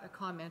have a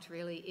comment,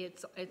 really.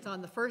 It's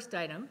on the first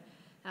item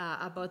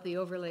about the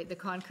overlay, the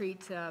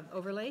concrete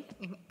overlay,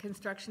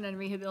 construction and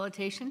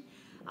rehabilitation.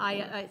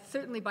 I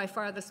certainly by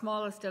far the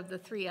smallest of the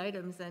three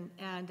items,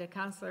 and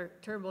Councillor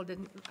Turnbull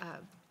didn't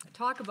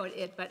talk about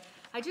it, but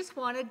I just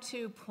wanted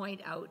to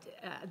point out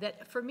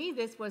that for me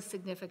this was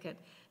significant.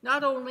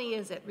 Not only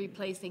is it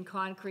replacing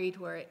concrete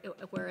where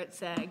it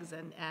sags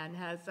and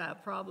has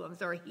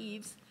problems or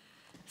heaves,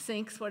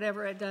 sinks,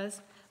 whatever it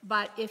does,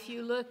 but if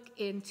you look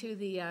into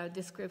the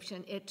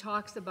description, it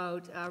talks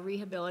about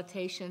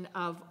rehabilitation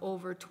of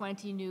over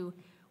 20 new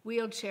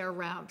wheelchair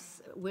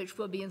ramps, which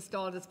will be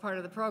installed as part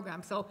of the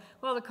program. So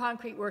while the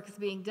concrete work is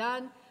being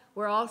done,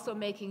 we're also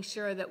making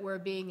sure that we're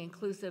being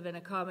inclusive and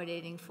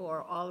accommodating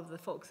for all of the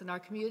folks in our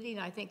community,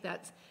 and I think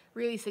that's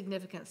really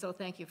significant, so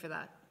thank you for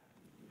that.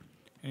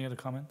 Any other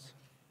comments?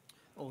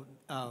 Oh,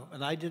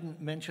 and I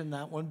didn't mention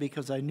that one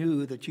because I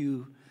knew that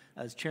you,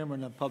 as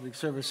Chairman of Public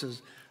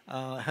Services,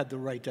 had the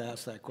right to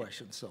ask that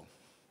question, so.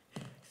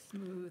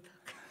 Smooth.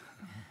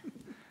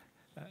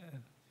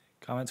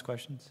 Comments,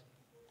 questions?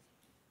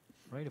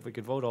 Right, if we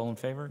could vote, all in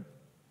favor?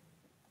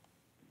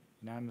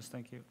 Unanimous,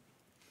 thank you.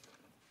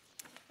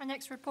 Our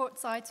next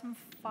report's item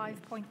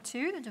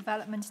 5.2, the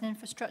Development and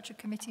Infrastructure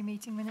Committee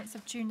meeting minutes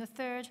of June the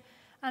 3rd.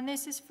 And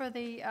this is for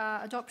the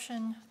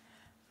adoption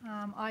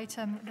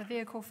item, the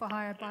Vehicle for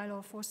Hire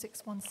Bylaw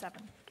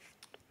 4617.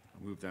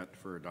 I'll move that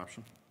for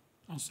adoption.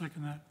 I'll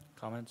second that.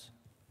 Comments?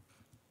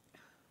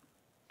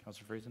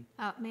 Councillor Friesen?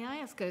 May I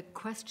ask a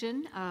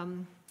question?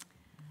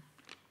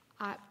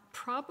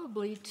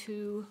 Probably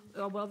to,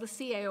 well, the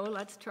CAO,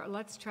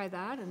 let's try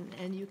that,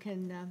 and you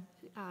can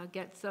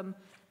get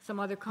some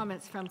other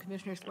comments from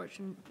Commissioner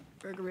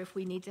Schwarzenberger if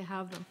we need to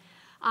have them.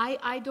 I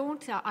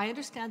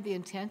understand the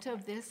intent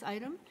of this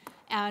item,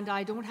 and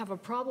I don't have a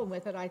problem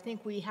with it. I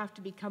think we have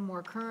to become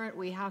more current.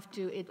 We have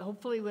to,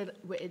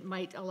 it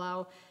might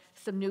allow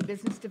some new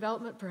business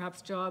development,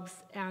 perhaps jobs,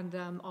 and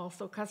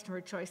also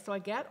customer choice. So I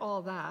get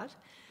all that.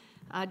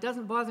 It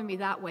doesn't bother me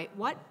that way.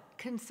 What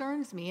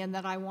concerns me, and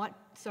that I want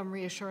some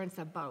reassurance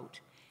about,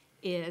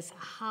 is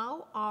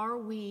how are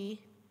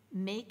we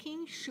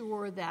making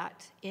sure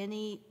that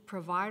any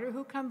provider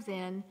who comes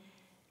in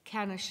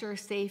can assure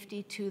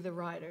safety to the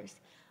riders?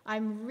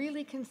 I'm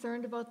really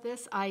concerned about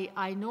this.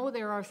 I know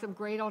there are some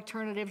great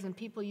alternatives and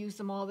people use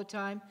them all the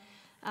time,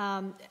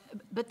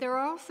 but there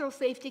are also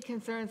safety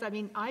concerns. I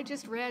mean, I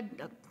just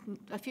read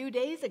a few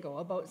days ago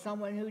about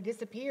someone who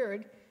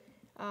disappeared.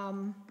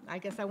 I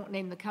guess I won't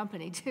name the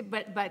company,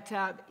 but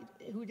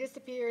who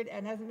disappeared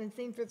and hasn't been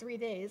seen for 3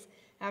 days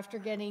after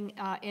getting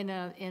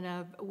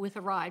with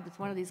a ride with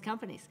one of these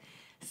companies.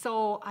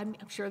 So I'm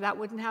sure that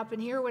wouldn't happen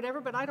here or whatever,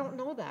 but I don't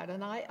know that.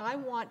 And I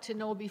want to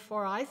know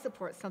before I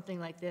support something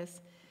like this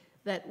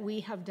that we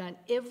have done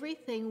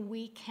everything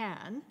we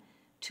can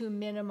to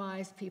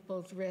minimize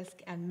people's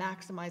risk and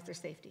maximize their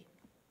safety.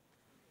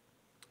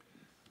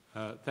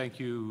 Thank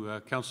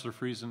you, Councillor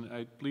Friesen.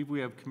 I believe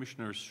we have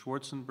Commissioner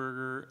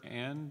Schwarzenberger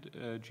and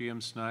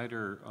GM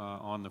Snyder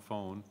on the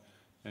phone,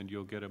 and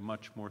you'll get a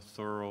much more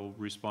thorough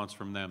response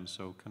from them.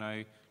 So can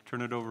I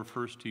turn it over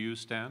first to you,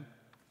 Stan?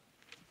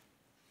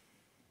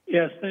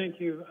 Yes, thank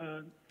you.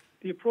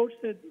 The approach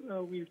that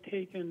we've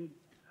taken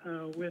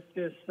with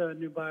this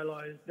new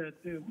bylaw is that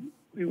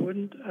we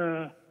wouldn't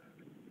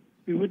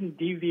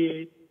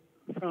deviate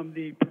from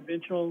the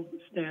provincial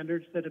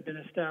standards that have been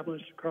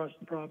established across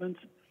the province.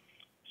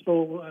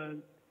 So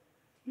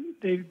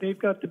they've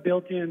got the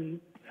built-in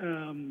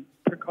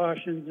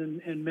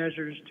precautions and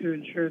measures to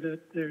ensure that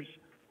there's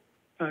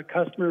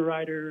customer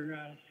rider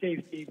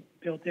safety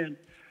built in.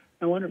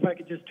 I wonder if I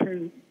could just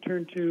turn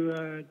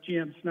to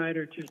GM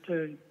Snyder just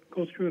to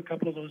go through a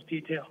couple of those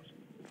details.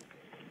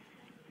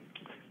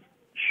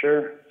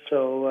 Sure.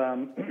 So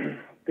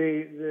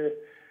the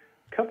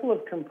couple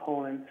of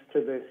components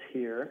to this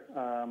here,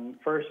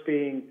 first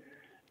being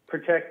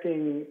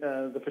protecting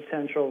the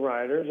potential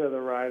riders or the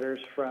riders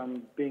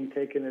from being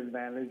taken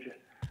advantage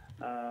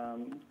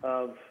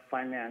of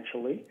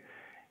financially.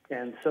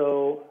 And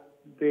so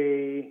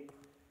the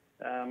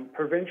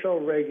provincial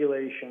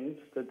regulations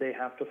that they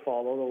have to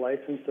follow, the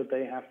license that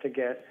they have to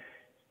get,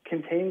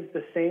 contains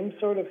the same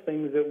sort of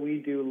things that we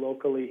do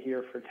locally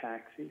here for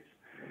taxis.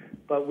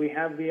 But we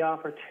have the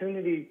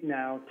opportunity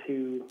now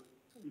to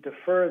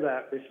defer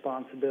that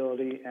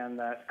responsibility and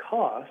that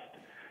cost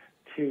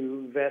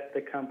to vet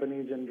the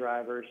companies and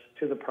drivers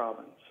to the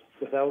province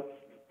without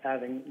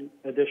adding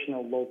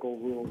additional local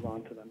rules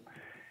onto them.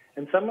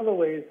 And some of the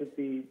ways that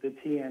the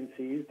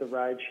TNCs, the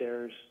ride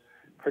shares,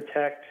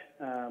 protect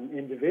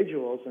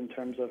individuals in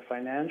terms of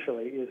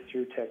financially is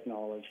through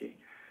technology.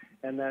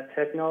 And that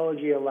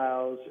technology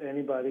allows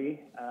anybody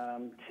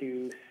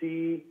to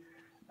see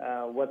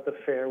what the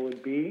fare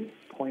would be,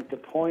 point to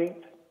point,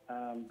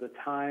 the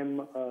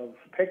time of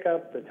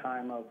pickup, the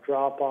time of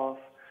drop-off,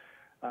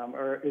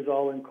 is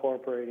all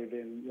incorporated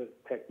in with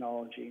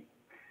technology.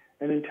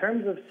 And in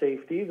terms of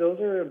safety, those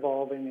are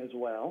evolving as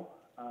well.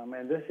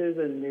 And this is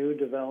a new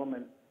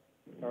development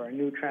or a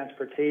new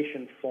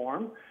transportation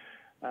form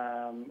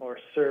or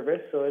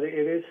service, so it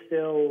is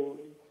still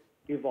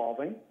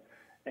evolving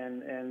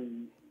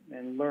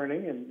and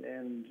learning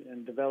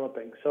and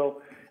developing.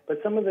 So, but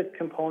some of the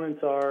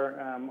components are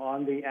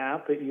on the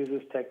app. It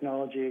uses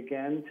technology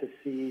again to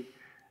see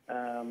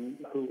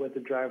what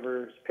the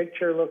driver's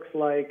picture looks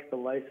like, the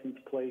license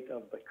plate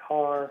of the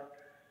car.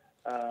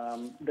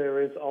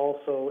 There is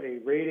also a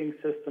rating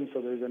system,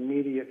 so there's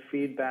immediate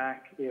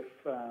feedback if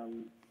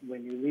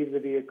when you leave the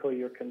vehicle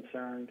you're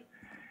concerned.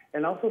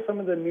 And also some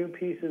of the new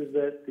pieces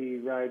that the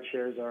ride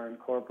shares are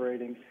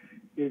incorporating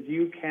is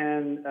you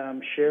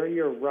can share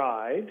your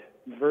ride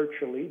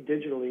virtually,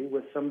 digitally,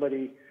 with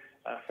somebody,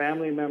 a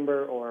family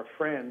member or a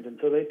friend, and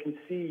so they can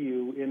see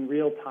you in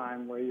real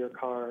time where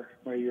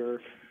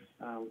your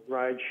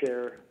ride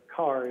share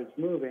car is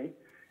moving,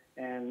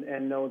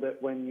 and know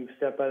that when you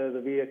step out of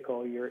the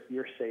vehicle,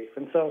 you're safe.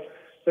 And so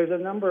there's a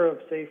number of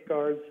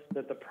safeguards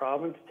that the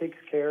province takes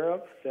care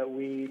of that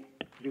we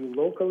do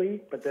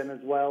locally, but then as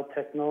well,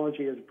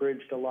 technology has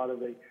bridged a lot of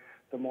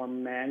the more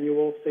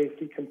manual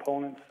safety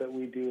components that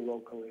we do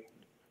locally.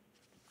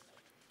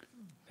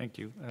 Thank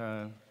you.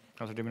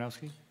 Councillor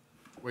Dominowski?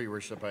 Well, Your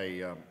Worship,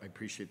 I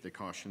appreciate the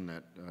caution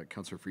that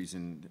Councillor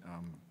Friesen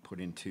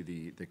put into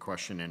the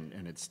question,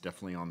 and it's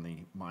definitely on the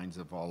minds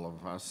of all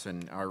of us,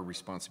 and our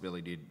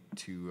responsibility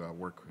to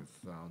work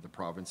with the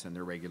province and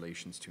their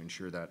regulations to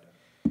ensure that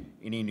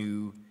any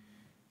new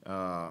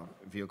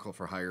vehicle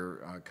for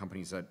hire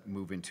companies that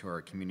move into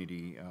our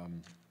community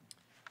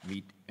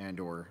meet and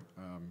or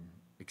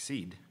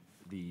exceed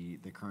the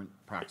current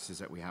practices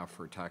that we have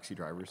for taxi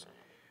drivers.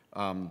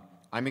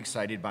 I'm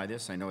excited by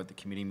this. I know at the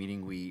committee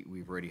meeting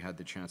we've already had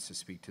the chance to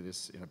speak to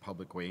this in a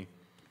public way,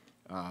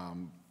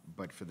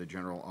 but for the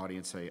general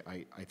audience,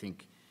 I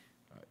think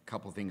a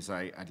couple of things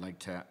I'd like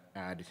to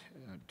add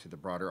to the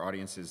broader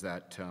audience is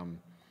that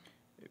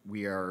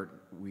we are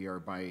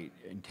by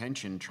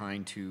intention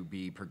trying to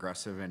be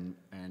progressive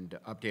and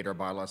update our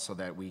bylaws so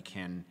that we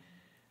can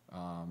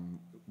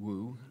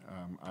woo,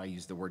 I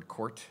use the word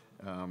court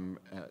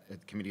at the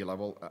committee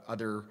level,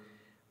 other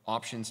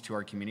options to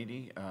our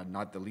community,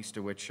 not the least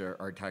of which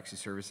our taxi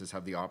services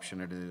have the option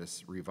under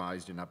this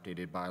revised and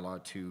updated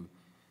bylaw to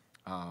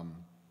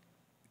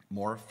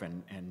morph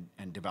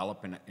and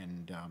develop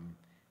and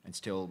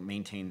still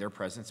maintain their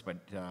presence, but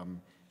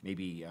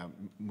maybe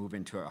move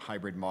into a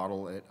hybrid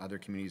model that other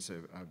communities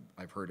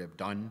I've heard have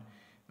done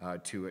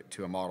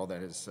to a model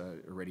that has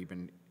already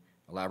been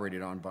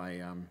elaborated on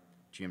by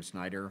GM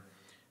Snyder.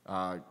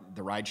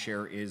 The ride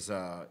share is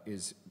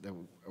the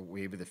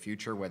wave of the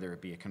future, whether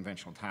it be a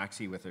conventional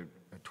taxi with a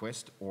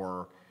twist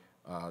or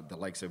the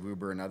likes of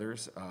Uber and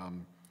others. A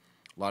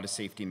lot of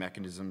safety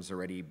mechanisms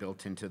already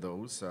built into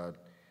those,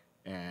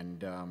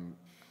 and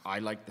I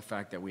like the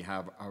fact that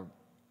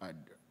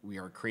we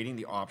are creating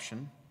the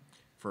option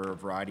for a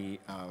variety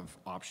of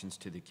options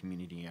to the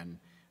community, and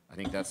I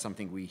think that's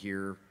something we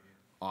hear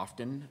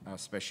often,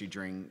 especially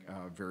during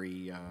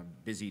very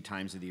busy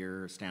times of the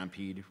year,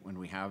 Stampede when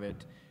we have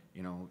it,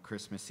 you know,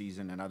 Christmas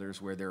season and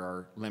others where there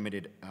are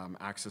limited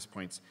access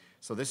points.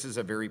 So this is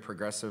a very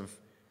progressive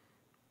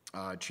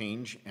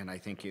change, and I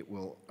think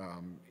it'll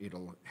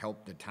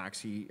help the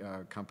taxi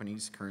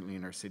companies currently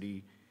in our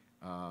city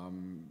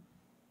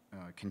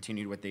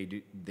continue what they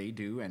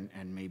do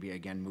and maybe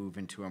again move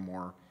into a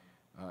more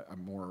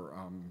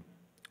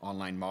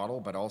online model,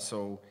 but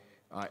also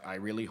I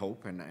really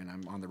hope, and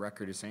I'm on the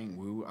record as saying,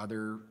 woo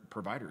other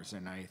providers.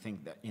 And I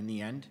think that in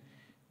the end,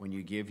 when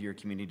you give your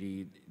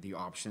community the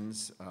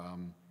options,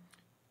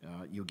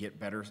 you'll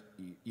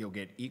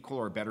get equal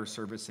or better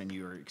service than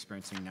you're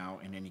experiencing now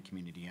in any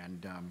community.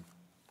 And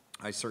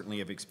I certainly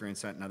have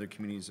experienced that in other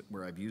communities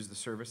where I've used the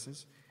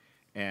services.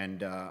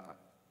 And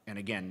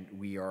again,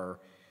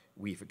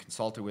 we've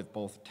consulted with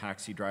both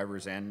taxi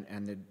drivers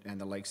and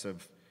the likes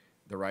of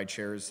the ride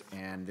shares,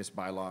 and this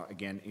bylaw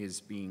again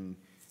is being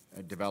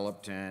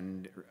developed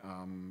and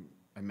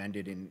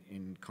amended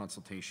in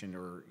consultation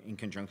or in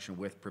conjunction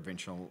with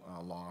provincial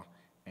law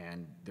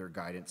and their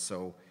guidance.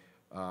 So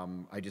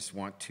I just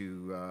want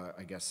to,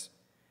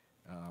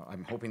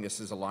 I'm hoping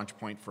this is a launch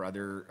point for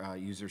other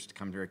users to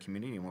come to our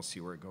community, and we'll see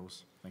where it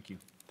goes. Thank you.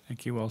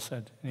 Thank you, well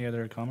said. Any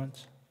other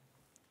comments?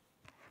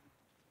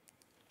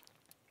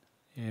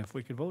 If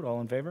we could vote,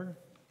 all in favor?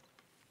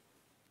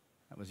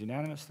 That was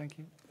unanimous, thank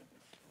you.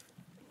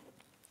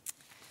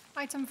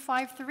 Item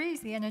 5.3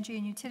 is the Energy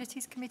and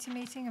Utilities Committee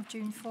meeting of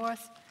June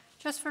 4th.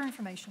 Just for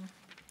information.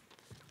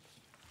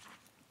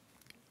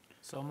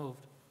 So moved.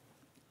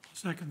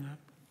 Second that.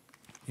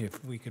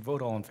 If we could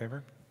vote, all in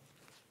favor?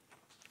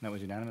 That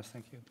was unanimous,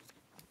 thank you.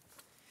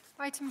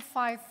 Item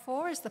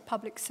 5.4 is the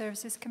Public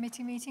Services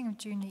Committee meeting of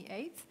June the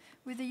 8th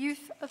with the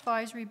Youth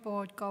Advisory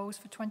Board goals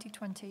for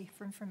 2020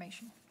 for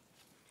information.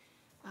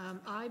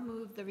 I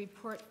move the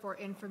report for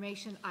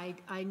information.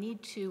 I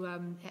need to,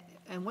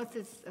 and once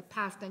it's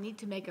passed, I need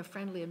to make a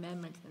friendly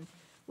amendment and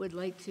would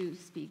like to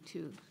speak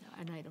to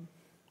an item.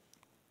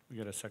 We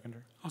got a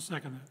seconder? I'll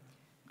second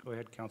that. Go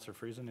ahead, Councillor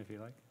Friesen, if you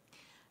like.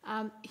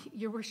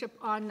 Your Worship,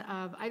 on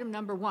item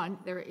number 1,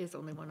 there is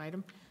only one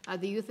item,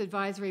 the Youth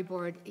Advisory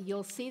Board,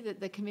 you'll see that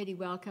the committee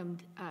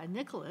welcomed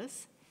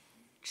Nicholas,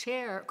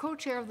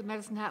 co-chair of the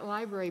Medicine Hat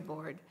Library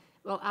Board.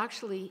 Well,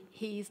 actually,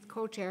 he's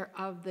co-chair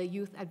of the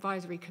Youth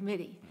Advisory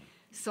Committee.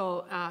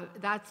 So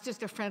that's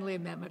just a friendly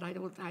amendment.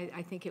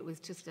 I think it was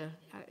just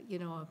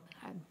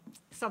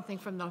something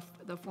from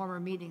the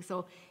former meeting.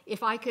 So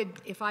if I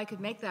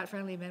could make that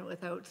friendly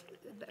amendment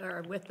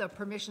with the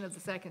permission of the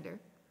seconder.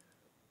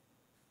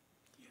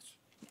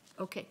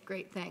 Okay,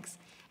 great, thanks.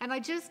 And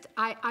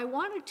I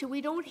wanted to,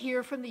 we don't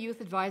hear from the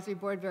Youth Advisory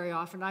Board very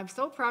often. I'm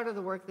so proud of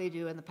the work they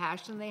do and the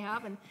passion they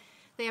have, and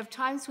they have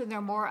times when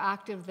they're more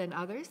active than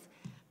others.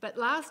 But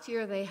last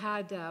year they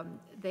had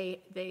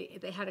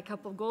a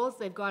couple of goals.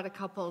 They've got a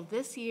couple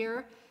this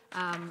year.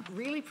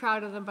 Really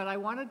proud of them, but I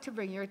wanted to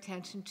bring your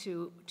attention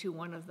to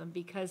one of them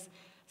because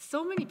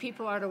so many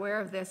people aren't aware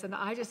of this, and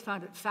I just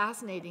found it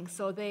fascinating.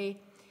 So they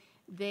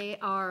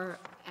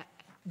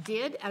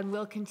did and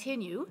will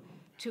continue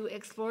to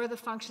explore the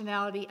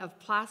functionality of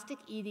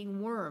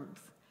plastic-eating worms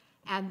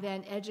and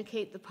then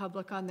educate the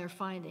public on their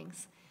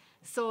findings.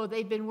 So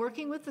they've been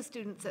working with the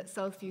students at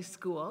Southview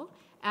School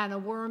and a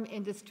worm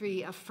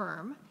industry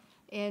firm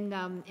in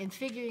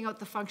figuring out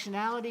the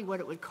functionality, what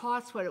it would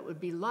cost, what it would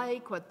be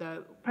like, what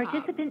the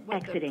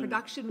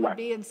production would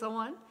be, and so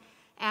on.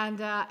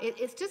 And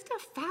it's just a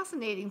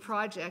fascinating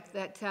project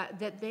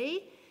that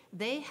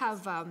they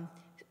have.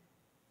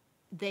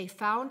 They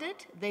found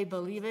it, they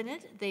believe in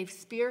it, they've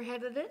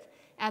spearheaded it,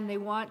 and they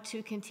want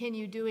to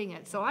continue doing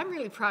it. So I'm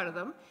really proud of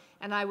them,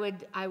 and I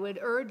would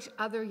urge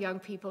other young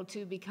people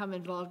to become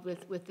involved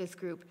with this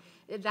group.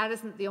 That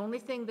isn't the only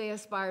thing they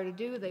aspire to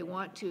do. They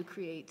want to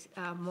create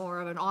more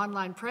of an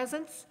online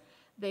presence.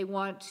 They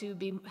want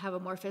to have a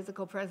more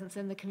physical presence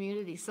in the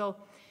community. So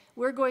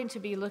we're going to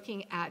be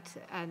looking at,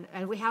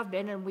 and we have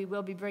been, and we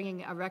will be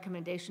bringing a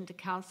recommendation to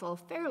council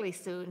fairly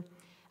soon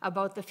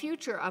about the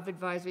future of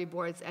advisory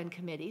boards and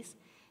committees.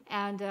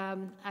 And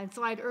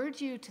so I'd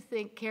urge you to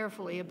think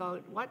carefully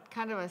about what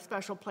kind of a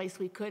special place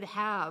we could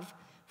have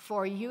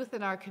for youth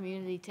in our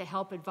community to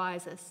help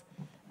advise us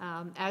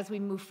as we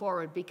move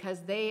forward, because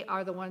they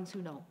are the ones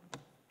who know.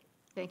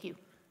 Thank you.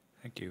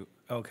 Thank you.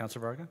 Oh,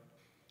 Councillor Varga?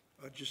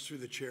 Just through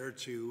the chair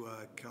to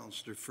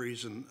Councillor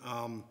Friesen.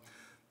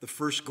 The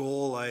first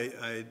goal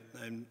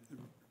I'm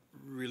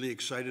really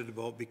excited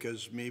about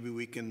because maybe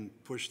we can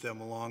push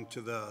them along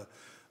to the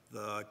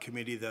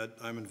committee that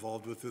I'm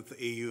involved with the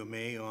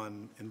AUMA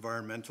on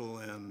environmental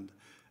and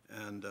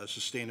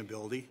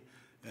sustainability.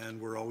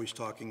 And we're always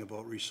talking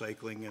about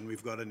recycling, and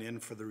we've got an in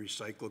for the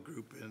recycle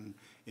group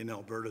in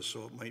Alberta,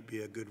 so it might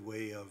be a good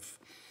way of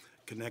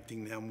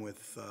connecting them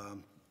with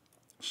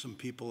some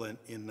people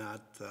in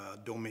that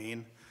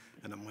domain,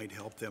 and it might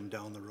help them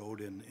down the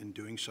road in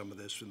doing some of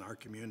this in our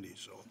community.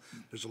 So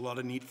there's a lot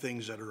of neat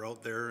things that are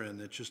out there,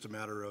 and it's just a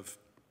matter of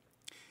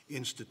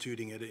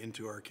instituting it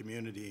into our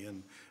community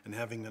and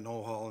having the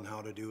know-how on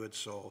how to do it.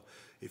 So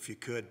if you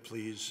could,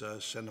 please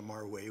send them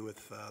our way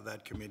with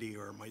that committee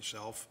or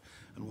myself,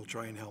 and we'll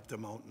try and help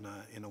them out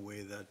in a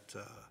way that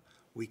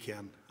we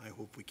can. I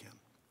hope we can.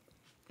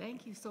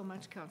 Thank you so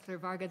much, Councillor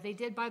Varga. They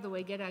did, by the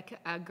way, get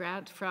a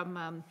grant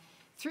from,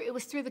 it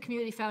was through the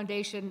Community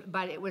Foundation,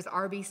 but it was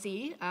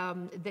RBC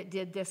that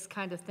did this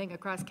kind of thing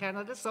across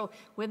Canada. So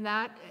when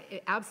that,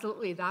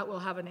 absolutely, that will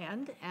have an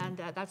end,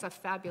 and that's a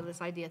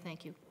fabulous idea.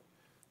 Thank you.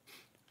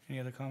 Any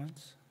other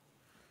comments?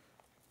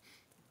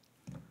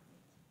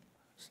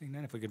 Seeing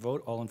none, if we could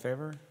vote, all in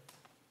favor?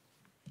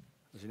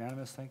 It's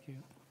unanimous, thank you.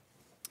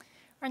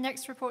 Our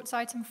next report's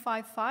item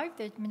 5.5,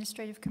 the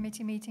Administrative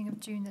Committee meeting of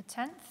June the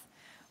 10th,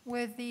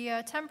 with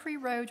the temporary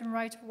road and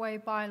right-of-way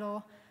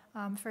bylaw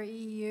for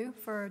EU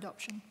for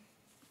adoption.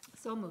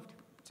 So moved.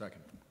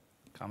 Second.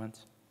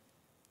 Comments?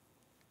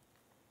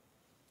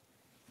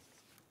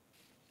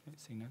 Okay,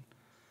 seeing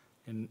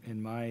none.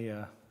 In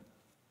my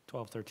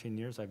 12, 13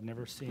 years, I've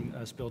never seen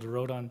us build a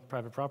road on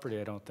private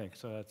property, I don't think.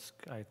 So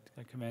I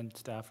commend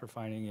staff for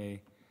finding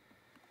a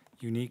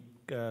unique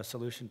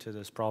solution to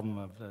this problem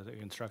of the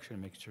construction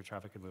and making sure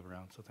traffic can move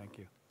around. So thank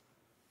you.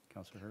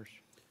 Councillor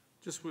Hirsch.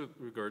 Just with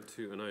regard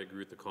to, and I agree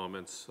with the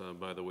comments,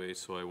 by the way,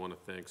 so I want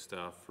to thank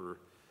staff for,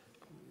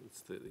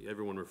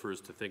 everyone refers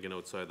to thinking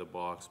outside the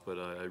box, but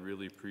I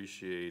really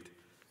appreciate,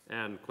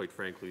 and quite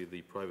frankly,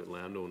 the private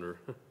landowner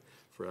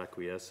for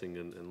acquiescing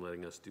and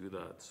letting us do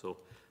that. So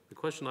the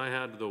question I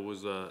had, though,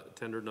 was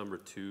tender number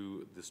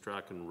 2, the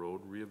Strachan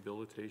Road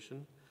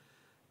rehabilitation.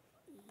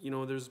 You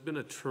know, there's been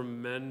a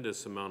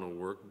tremendous amount of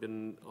work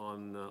been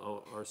on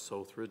our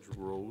Southridge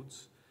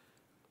roads.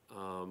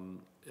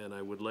 And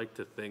I would like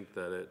to think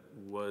that it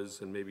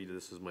was, and maybe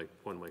this is my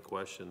point of my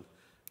question,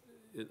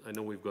 I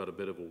know we've got a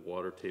bit of a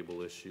water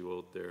table issue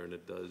out there, and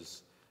it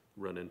does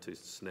run into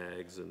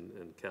snags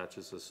and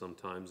catches us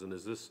sometimes. And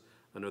is this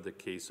another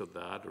case of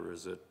that, or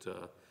is it,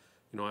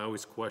 you know, I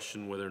always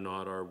question whether or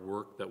not our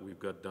work that we've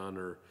got done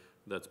or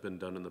that's been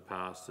done in the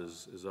past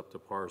is up to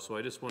par. So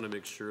I just want to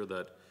make sure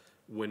that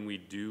when we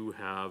do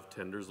have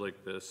tenders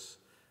like this,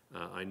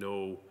 I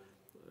know,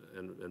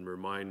 and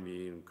remind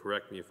me and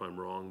correct me if I'm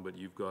wrong, but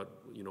you've got,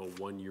 you know,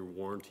 1-year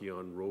warranty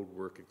on road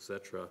work, et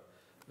cetera.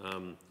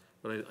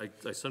 But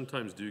I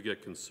sometimes do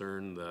get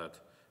concerned that,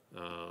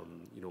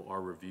 you know,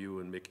 our review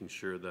and making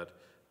sure that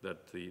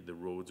the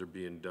roads are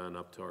being done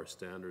up to our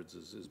standards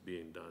is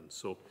being done.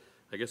 So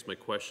I guess my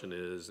question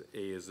is,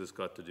 A, has this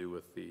got to do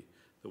with the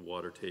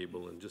water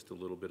table, and just a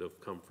little bit of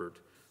comfort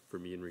for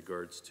me in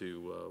regards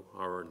to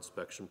how our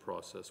inspection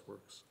process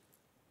works?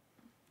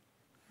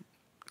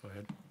 Go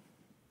ahead.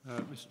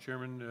 Mr.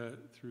 Chairman,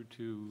 through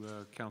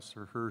to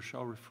Councillor Hirsch,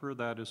 I'll refer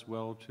that as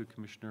well to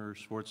Commissioner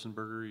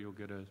Schwarzenberger. You'll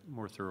get a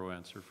more thorough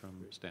answer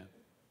from Stan.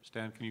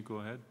 Stan, can you go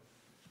ahead?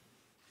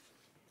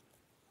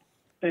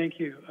 Thank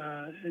you.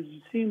 As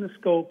you see in the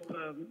scope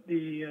of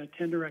the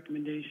tender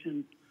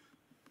recommendation,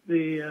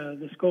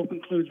 the scope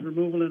includes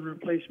removal and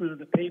replacement of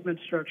the pavement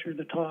structure at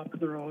the top of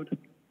the road,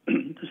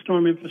 the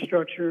storm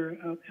infrastructure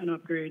and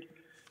upgrade,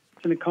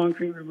 and the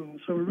concrete removal.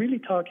 So we're really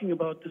talking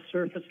about the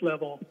surface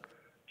level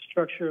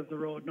structure of the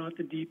road, not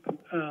the deep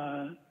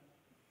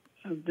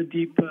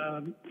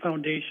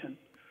foundation.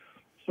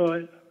 So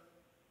I'm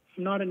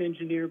not an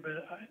engineer, but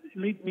it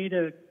leads me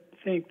to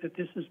think that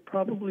this is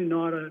probably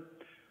not a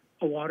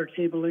water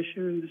table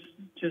issue. This is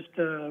just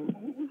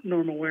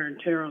normal wear and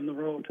tear on the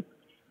road.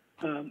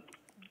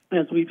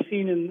 As we've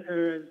seen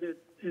or as it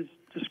is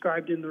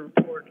described in the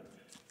report,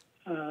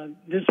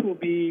 this will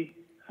be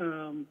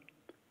the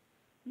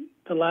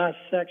last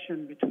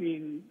section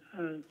between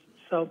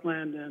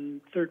Southland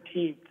and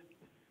 13th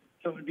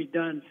that would be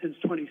done since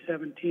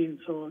 2017.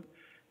 So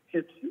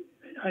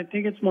I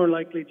think it's more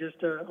likely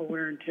just a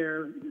wear and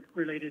tear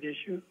related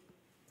issue.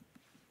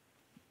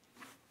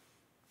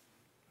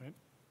 Right.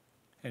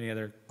 Any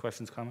other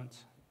questions,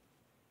 comments?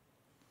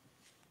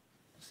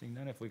 Seeing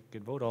none, if we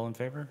could vote, all in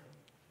favor?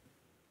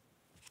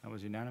 That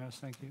was unanimous,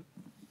 thank you.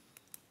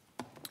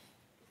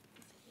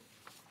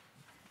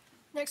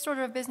 Next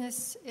order of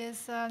business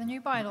is the new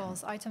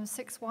bylaws. Item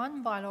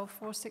 6.1, bylaw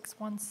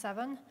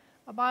 4617,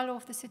 a bylaw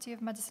of the City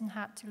of Medicine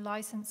Hat to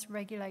license,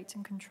 regulate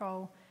and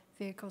control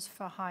vehicles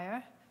for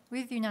hire.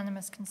 With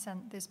unanimous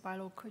consent, this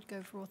bylaw could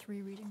go for all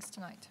 3 readings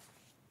tonight.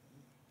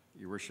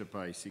 Your Worship,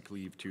 I seek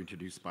leave to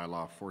introduce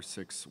bylaw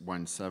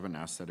 4617,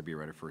 ask that it be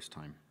read a first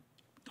time.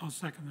 I'll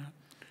second that.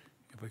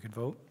 If we could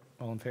vote,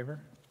 all in favor?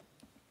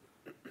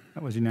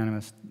 That was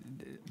unanimous.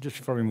 Just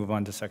before we move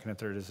on to second and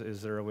third,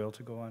 is there a will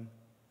to go on,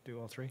 do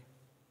all 3?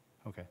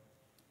 Okay.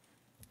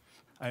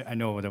 I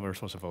know that we're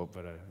supposed to vote,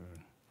 but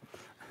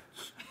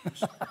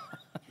Mr. Mayor?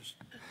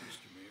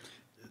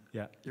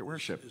 Yeah. Your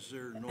Worship. Is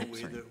there no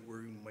way that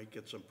we might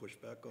get some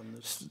pushback on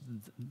this?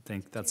 I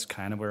think that's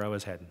kind of where I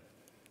was heading.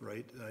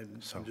 Right?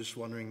 I'm just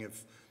wondering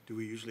do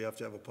we usually have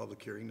to have a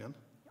public hearing then?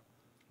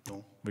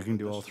 No? We can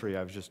do all 3.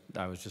 I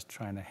was just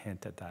trying to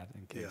hint at that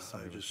in case Yeah, I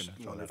somebody was just going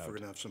to throw wonder that if we're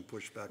out. going to have some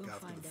pushback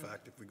after the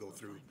fact if we go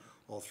through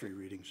all 3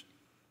 readings.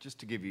 Just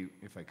to give you,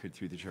 if I could,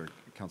 through the chair,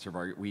 Councillor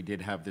Varga, we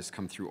did have this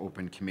come through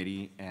open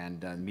committee,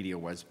 and media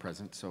was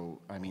present. So,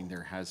 I mean,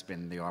 there has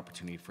been the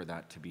opportunity for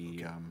that to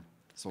be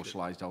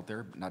socialized out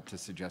there. Not to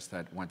suggest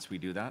that once we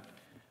do that,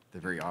 the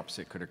very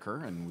opposite could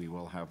occur, and we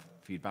will have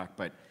feedback.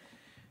 But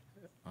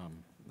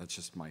that's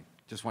just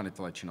just wanted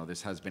to let you know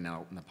this has been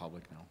out in the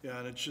public now. Yeah,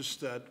 and it's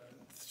just that,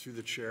 through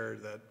the chair,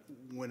 that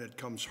when it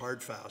comes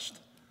hard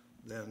fast,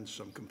 then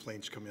some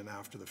complaints come in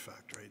after the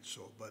fact, right?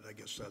 So, but I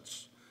guess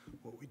that's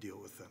what we deal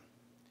with then.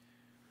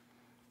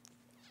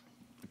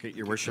 Okay,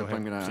 Your Worship,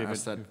 I'm going to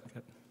ask that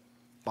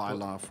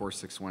bylaw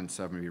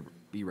 4617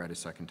 be read a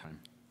second time.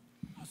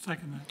 I'll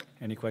second that.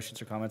 Any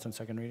questions or comments on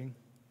second reading?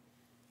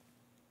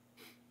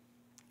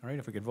 All right,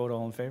 if we could vote,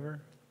 all in favor?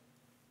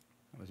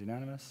 That was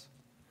unanimous.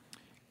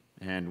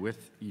 And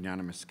with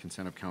unanimous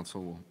consent of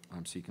council,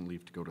 I'm seeking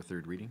leave to go to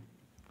third reading.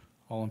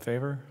 All in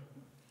favor?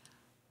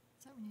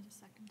 So we need a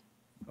second.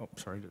 Oh,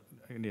 sorry,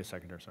 I need a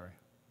seconder, sorry.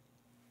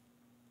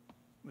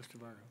 Mr.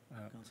 Varga,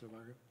 Councilor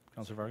Varga.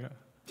 Councilor Varga,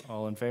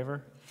 all in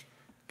favor?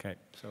 Okay,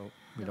 so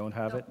we don't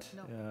have it.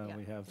 yeah,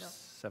 We have no.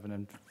 7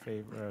 in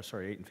favor,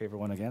 8 in favor,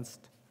 1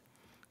 against.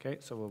 Okay,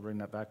 so we'll bring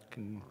that back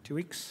in 2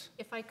 weeks.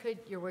 If I could,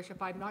 Your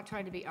Worship, I'm not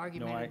trying to be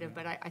argumentative,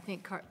 but I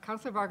think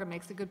Councillor Varga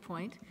makes a good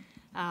point.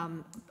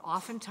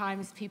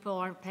 Oftentimes, people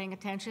aren't paying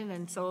attention,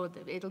 and so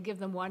it'll give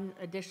them one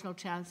additional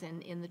chance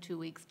in the 2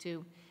 weeks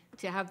to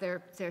have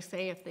their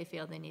say if they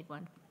feel they need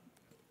one.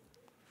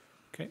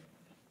 Okay.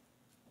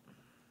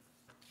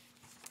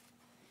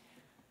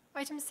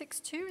 Item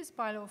 6.2 is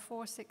bylaw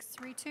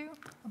 4632,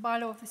 a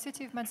bylaw of the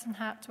City of Medicine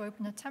Hat to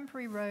open a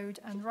temporary road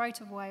and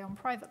right-of-way on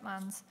private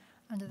lands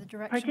under the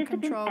direction,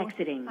 Participant control,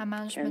 exiting. and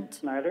management Ken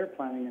Snyder,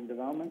 Planning and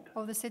Development.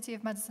 of the City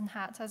of Medicine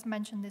Hat. As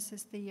mentioned, this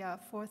is the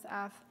 4th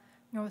Ave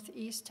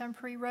Northeast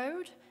Temporary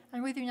Road,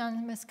 and with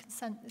unanimous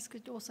consent, this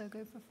could also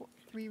go for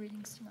 3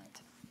 readings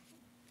tonight.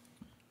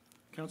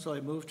 Council, I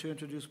move to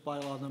introduce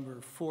bylaw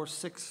number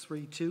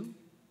 4632.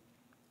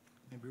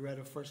 May be read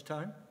a first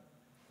time.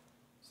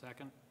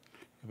 Second.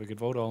 If we could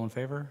vote, all in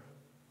favor?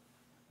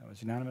 That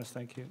was unanimous,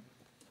 thank you.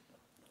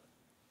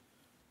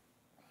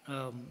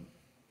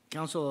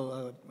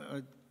 Council,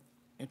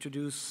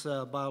 introduce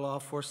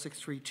bylaw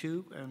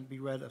 4632 and be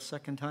read a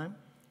second time.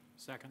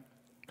 Second.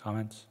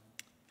 Comments?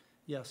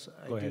 Yes,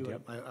 I Go ahead, do.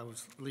 yep. I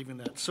was leaving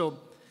that. So,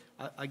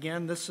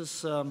 again, this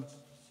is a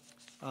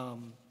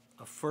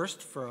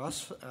first for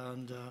us,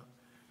 and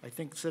I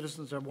think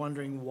citizens are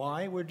wondering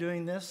why we're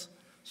doing this.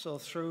 So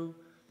through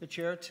the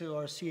chair to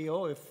our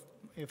CEO,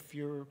 if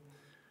you're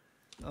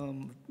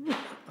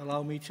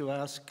allow me to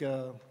ask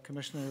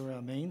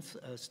Commissioner Maines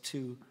as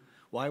to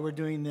why we're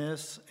doing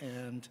this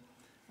and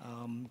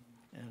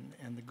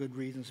the good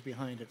reasons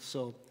behind it.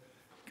 So,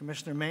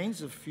 Commissioner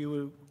Maines, if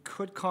you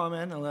could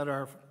comment and let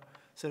our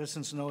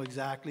citizens know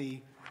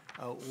exactly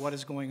what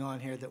is going on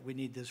here, that we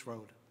need this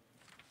road.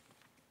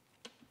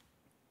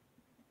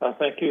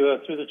 Thank you.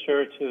 Through the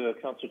chair to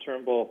Councillor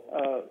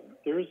Turnbull.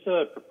 There is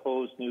a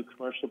proposed new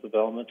commercial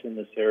development in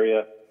this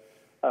area.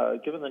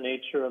 Given the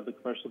nature of the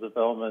commercial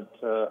development,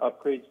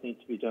 upgrades need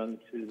to be done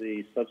to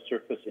the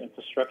subsurface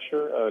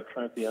infrastructure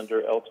currently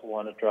under El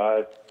Tawana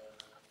Drive.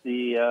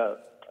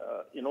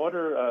 In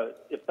order,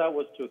 if that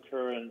was to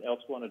occur and El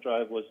Tawana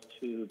Drive was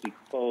to be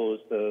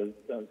closed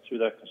through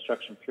that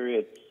construction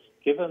period,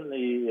 given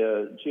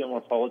the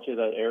geomorphology of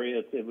that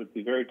area, it would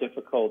be very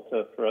difficult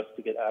for us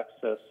to get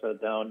access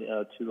down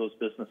to those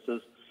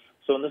businesses.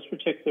 So in this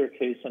particular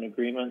case, an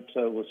agreement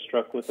was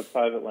struck with a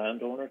private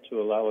landowner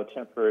to allow a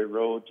temporary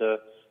road to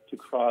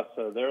cross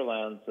their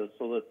lands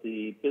so that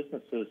the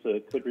businesses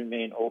could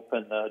remain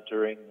open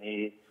during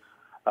the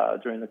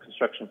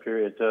construction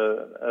period.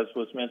 As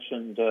was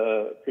mentioned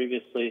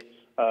previously,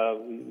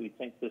 we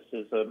think this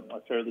is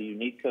a fairly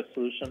unique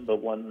solution,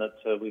 but one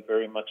that we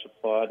very much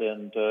applaud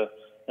and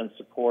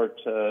support,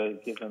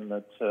 given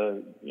that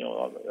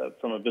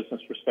from a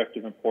business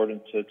perspective,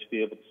 important to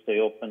be able to stay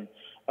open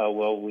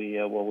while we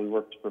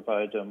work to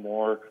provide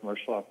more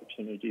commercial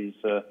opportunities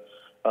for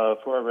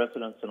our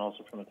residents and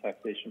also from a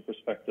taxation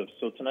perspective.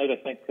 So tonight, I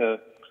think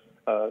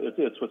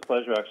it's with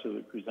pleasure actually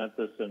we present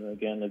this, and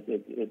again,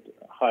 it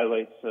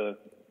highlights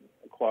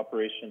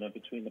cooperation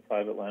between the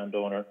private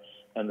landowner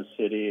and the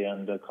city,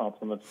 and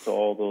compliments to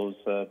all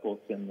those both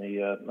in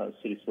the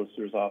city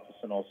solicitor's office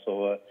and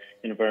also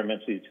in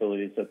environmental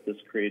utilities at this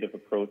creative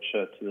approach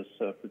to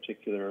this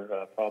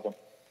particular problem.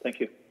 Thank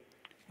you.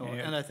 Oh,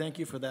 and I thank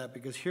you for that,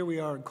 because here we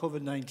are in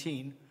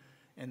COVID-19,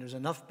 and there's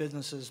enough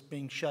businesses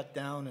being shut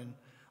down and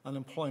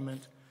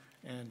unemployment,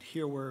 and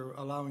here we're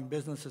allowing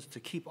businesses to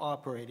keep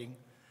operating.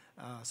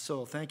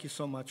 So thank you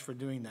so much for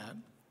doing that.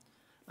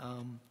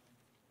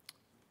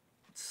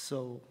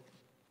 So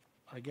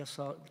I guess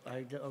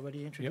I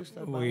already introduced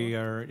that. We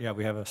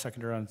have a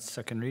seconder on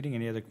second reading.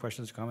 Any other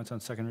questions or comments on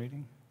second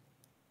reading?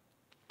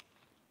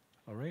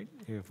 All right,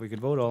 if we could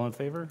vote, all in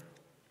favor?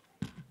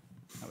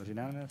 That was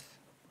unanimous.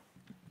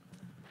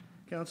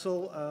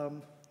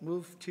 Council,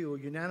 move to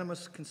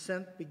unanimous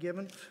consent be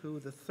given to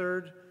the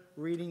third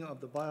reading of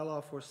the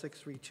bylaw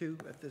 4632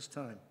 at this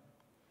time.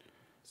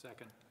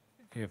 Second.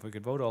 If we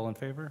could vote, all in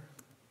favor?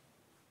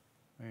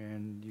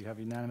 And you have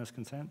unanimous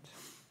consent?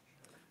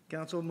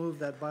 Council, move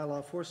that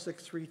bylaw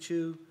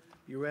 4632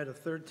 be read a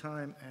third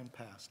time and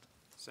passed.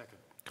 Second.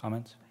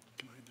 Comments?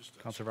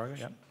 Councillor Varga,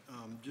 yeah.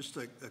 Just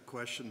a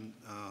question.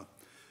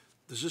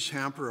 Does this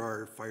hamper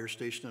our fire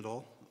station at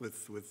all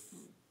with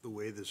the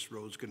way this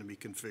road's going to be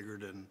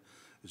configured, and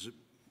does it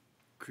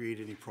create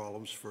any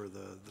problems for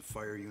the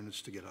fire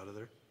units to get out of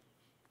there?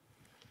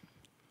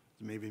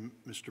 Maybe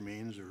Mr.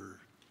 Maines or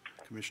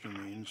Commissioner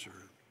Maines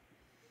or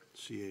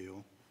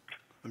CAO.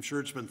 I'm sure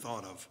it's been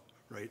thought of,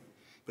 right?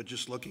 But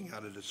just looking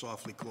at it, it's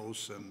awfully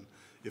close, and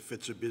if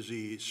it's a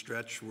busy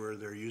stretch where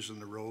they're using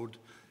the road,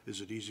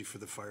 is it easy for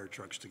the fire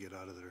trucks to get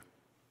out of there?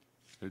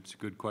 It's a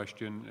good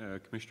question.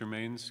 Commissioner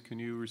Maines, can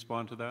you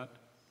respond to that?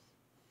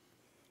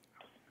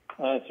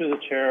 Through the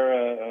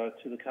chair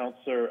to the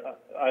councillor,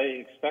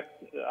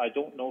 I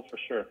don't know for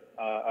sure.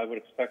 I would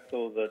expect,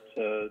 though,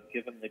 that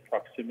given the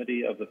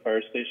proximity of the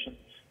fire station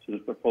to the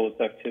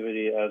proposed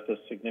activity as a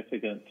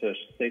significant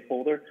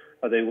stakeholder,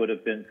 they would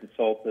have been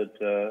consulted,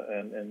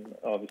 and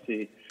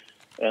obviously,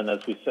 and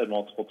as we said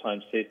multiple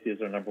times, safety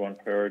is our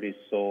 #1 priority,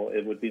 so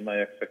it would be my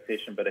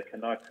expectation, but I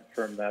cannot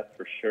confirm that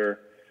for sure.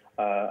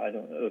 I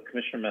don't know.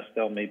 Commissioner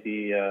Mestel may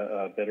be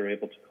better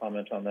able to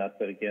comment on that,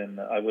 but again,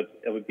 I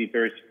would be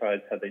very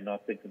surprised had they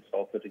not been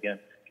consulted again,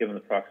 given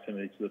the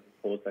proximity to the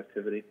proposed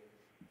activity.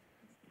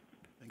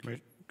 Thank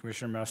you.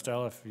 Commissioner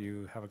Mestel, if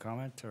you have a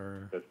comment,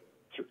 or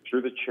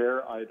through the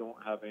chair, I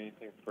don't have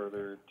anything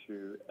further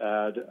to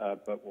add,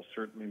 but we'll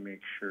certainly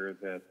make sure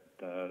that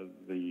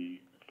the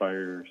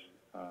fire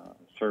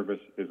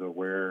service is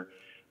aware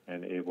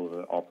and able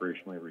to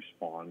operationally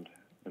respond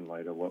in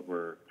light of what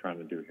we're trying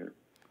to do here.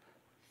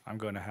 I'm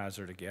going to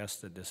hazard a guess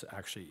that this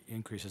actually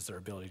increases their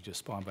ability to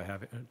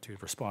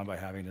respond by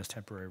having this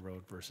temporary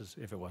road versus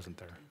if it wasn't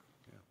there.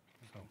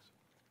 So,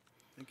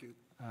 Thank you.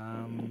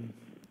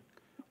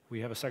 we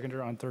have a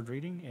seconder on third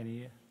reading.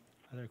 Any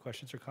other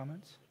questions or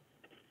comments?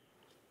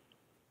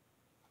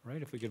 All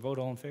right, if we could vote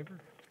all in favor?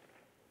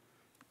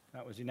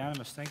 That was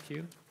unanimous, thank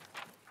you.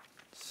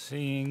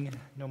 Seeing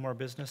no more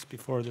business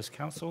before this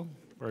council,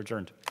 we're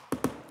adjourned.